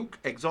 rebuke,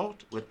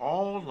 exalt with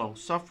all long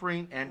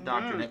suffering and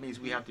doctrine. That means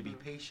we have to be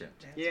patient.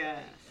 That's Yes.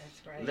 right.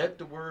 That's right. Let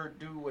the word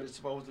do what it's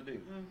supposed to do.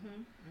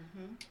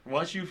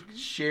 Once you've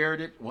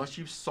shared it, once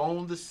you've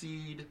sown the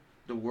seed,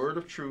 the word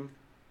of truth,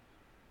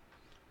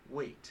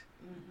 wait.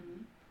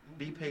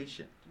 Be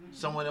patient.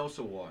 Someone else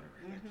will water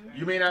it.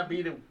 You may not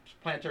be the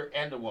planter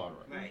and the waterer.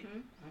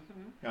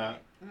 Right.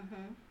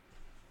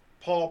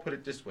 Paul put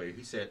it this way.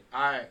 He said,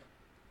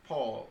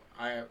 Paul,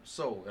 I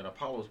sow and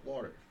Apollos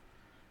water.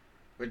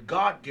 But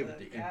God giveth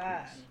the God.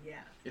 increase. Yeah.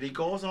 And he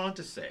goes on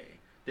to say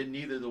that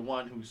neither the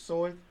one who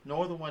soweth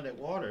nor the one that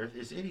watereth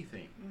is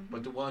anything,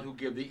 but the one who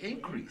give the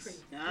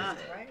increase. Ah.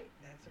 That's right.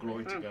 That's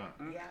Glory right. to God.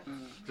 Yeah.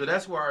 So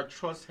that's where our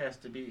trust has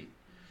to be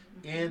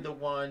in the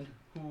one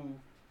who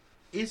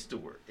is the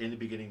Word. In the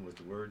beginning was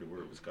the Word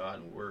was God,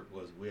 and the Word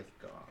was with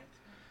God.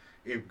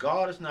 If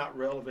God is not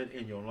relevant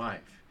in your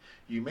life,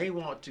 you may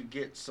want to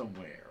get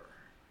somewhere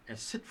and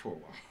sit for a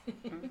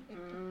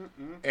while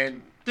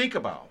and think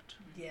about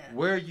Yeah.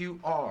 where you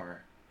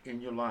are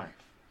in your life,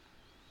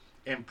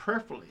 and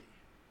prayerfully,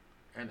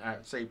 and I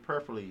say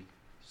prayerfully,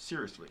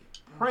 seriously,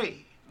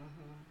 pray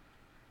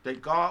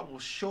that God will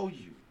show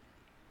you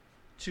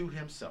to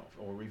himself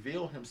or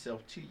reveal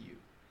himself to you.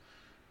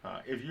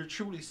 If you're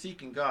truly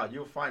seeking God,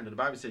 you'll find him. The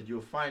Bible said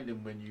you'll find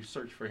him when you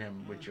search for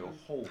him with your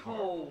whole heart.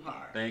 Whole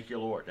heart. Thank you,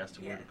 Lord. That's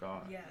the Yeah, word of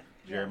God. yeah,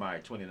 Jeremiah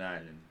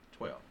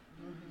 29:12.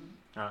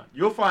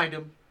 You'll find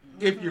him.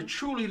 If you're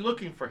truly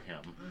looking for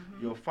him,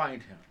 you'll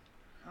find him.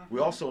 We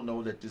also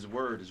know that this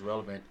word is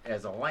relevant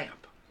as a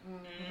lamp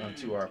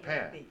unto our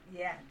path.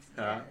 Yes.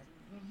 Uh,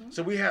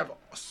 So we have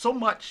so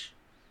much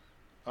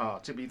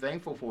to be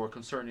thankful for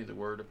concerning the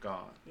word of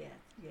God. Yes.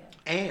 Yes.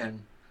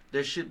 And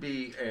there should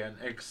be an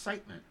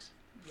excitement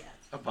Yes.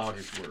 about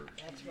his word.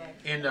 That's right.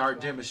 In our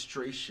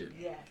demonstration.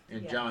 Yes.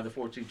 In yes. John the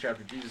 14th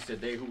chapter, Jesus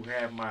said, they who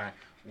have my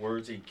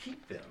words and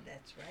keep them,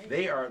 That's right.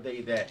 they are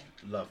they that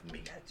love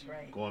me. That's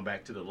right. Going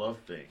back to the love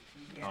thing.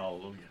 Yeah.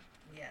 Hallelujah.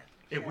 Yeah.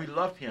 If we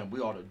love him, we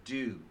ought to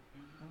do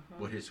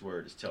what his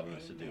word is telling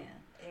us to do.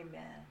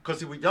 Amen.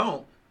 Because if we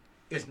don't,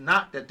 it's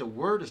not that the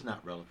word is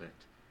not relevant.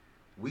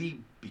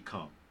 We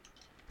become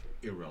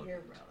irrelevant.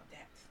 Irrelevant.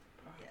 That's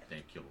Yes.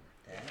 Thank you, Lord.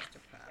 That's the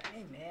problem.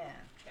 Amen.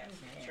 That's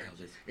the Amen.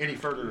 church. Any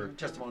further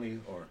testimony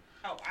or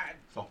Oh,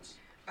 thoughts?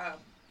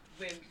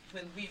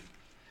 when we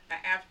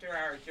after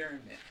our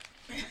adjournment,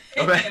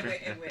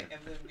 Okay. and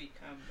when we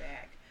come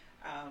back,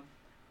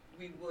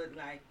 we would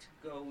like to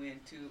go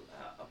into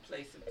a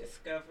place of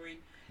discovery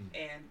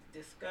and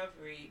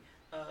discovery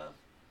of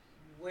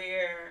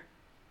where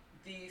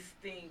these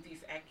things,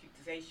 these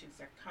accusations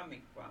are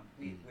coming from.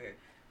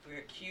 We're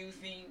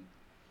accusing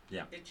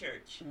Yeah. the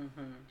church.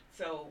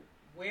 So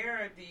where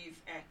are these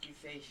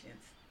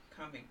accusations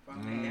coming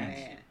from? And that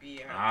should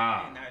be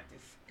our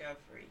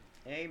discovery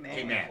Amen.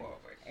 going Amen.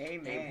 forward.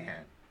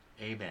 Amen.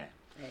 Amen.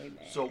 Amen.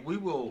 So we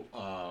will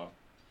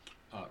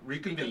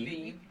reconvene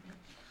Reconvene.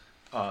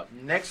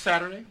 next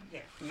Saturday.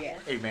 Yes. Yes.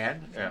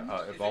 Amen.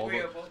 It's If all the,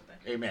 agreeable.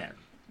 amen.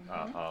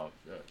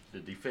 The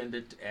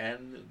defendant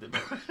and the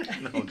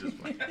no, just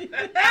playing.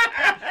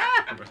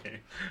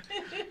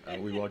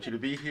 We want you to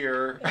be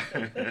here.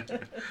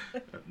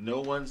 No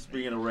one's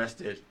being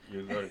arrested.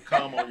 You're going to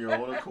come on your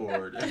own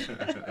accord.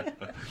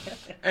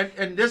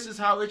 and this is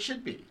how it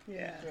should be.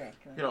 Yeah.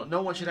 You know,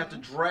 no one should have to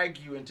drag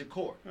you into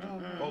court.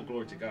 Oh,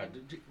 glory to God.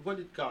 What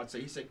did God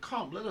say? He said,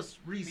 come, let us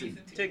reason.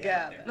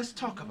 Together. Let's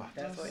talk about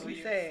That's this. what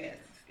he said.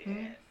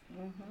 Yes.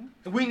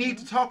 We need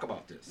to talk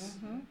about this.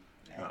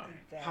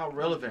 Exactly. How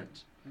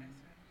relevant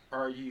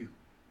are you?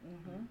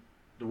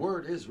 The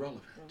word is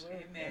relevant.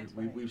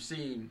 Amen. We've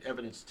seen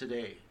evidence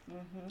today.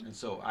 And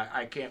so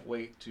I can't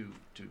wait to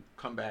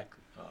come back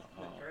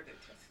Further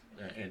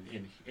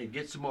testimony. and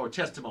get some more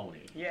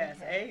testimony. Yes.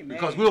 Amen.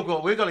 Because we're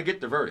going to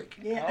get the verdict.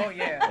 Yeah. Oh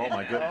yeah. Oh,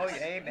 my goodness. Oh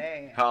yeah.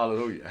 Amen.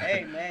 Hallelujah.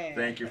 Amen.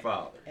 Thank you,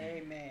 Father.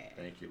 Amen.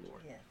 Thank you,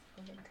 Lord. Yes.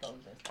 Go ahead and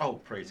close this. Oh,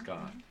 praise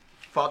God.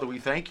 Father, we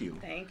thank you.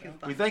 Thank you.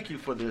 We thank you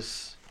for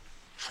this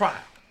trial.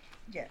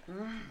 Yeah.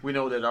 We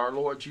know that our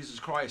Lord Jesus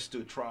Christ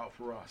stood trial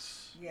for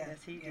us. Yes. Yes,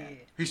 he did.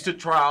 He stood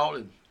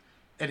trial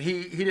and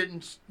he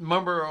didn't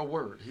murmur a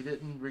word. He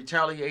didn't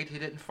retaliate. He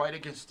didn't fight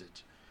against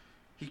it.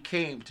 He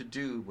came to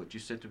do what you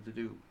sent him to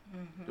do.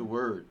 The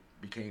word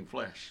became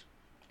flesh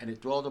and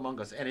it dwelled among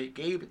us and it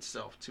gave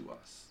itself to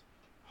us.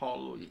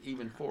 Hallelujah.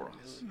 Even for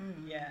us.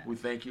 Yeah. We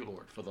thank you,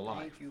 Lord, for the life.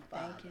 Thank you,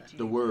 Father. Thank you, Jesus.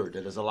 The word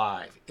that is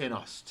alive in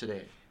us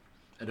today.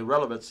 And the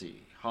relevancy,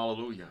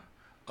 hallelujah,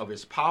 of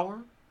his power,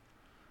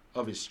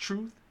 of his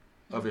truth,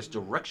 of his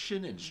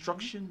direction,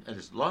 instruction, and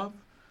his love.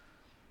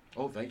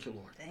 Oh, thank you,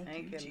 Lord. Thank Thank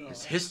you, you, Jesus. Lord.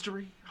 His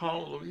history,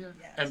 hallelujah,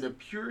 Yes. and the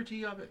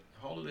purity of it,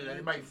 hallelujah, that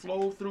it might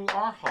flow through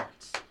our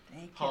hearts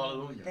Thank you,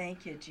 Hallelujah. Lord.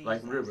 Thank you, Jesus.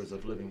 like rivers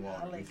of living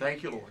water. We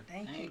thank you, Hallelujah. Lord.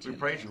 Thank you, Thank We Jesus.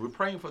 praise you. We're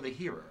praying for the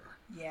hearer,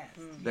 Yes.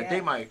 that they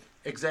might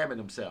examine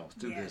themselves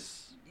through Yes.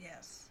 this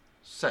Yes.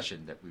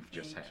 session that we've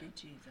just Thank had. you,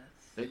 Jesus.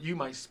 That you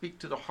might speak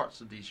to the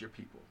hearts of these your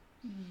people.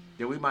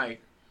 That we might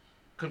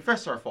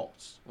confess our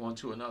faults one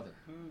to another.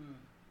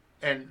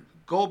 And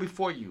go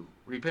before you,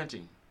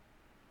 repenting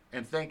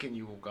and thanking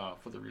you, O God,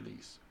 for the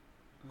release.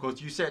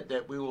 Because you said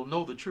that we will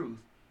know the truth,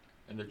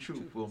 and the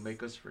truth will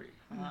make us free.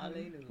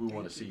 Hallelujah. We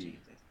want to Thank you, see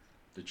Jesus.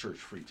 the church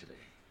free today.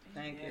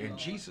 Thank you, In Lord.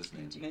 Jesus'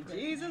 name. In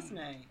Jesus'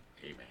 name.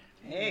 Amen.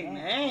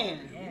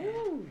 Amen. Amen.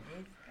 Woo.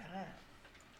 Amen.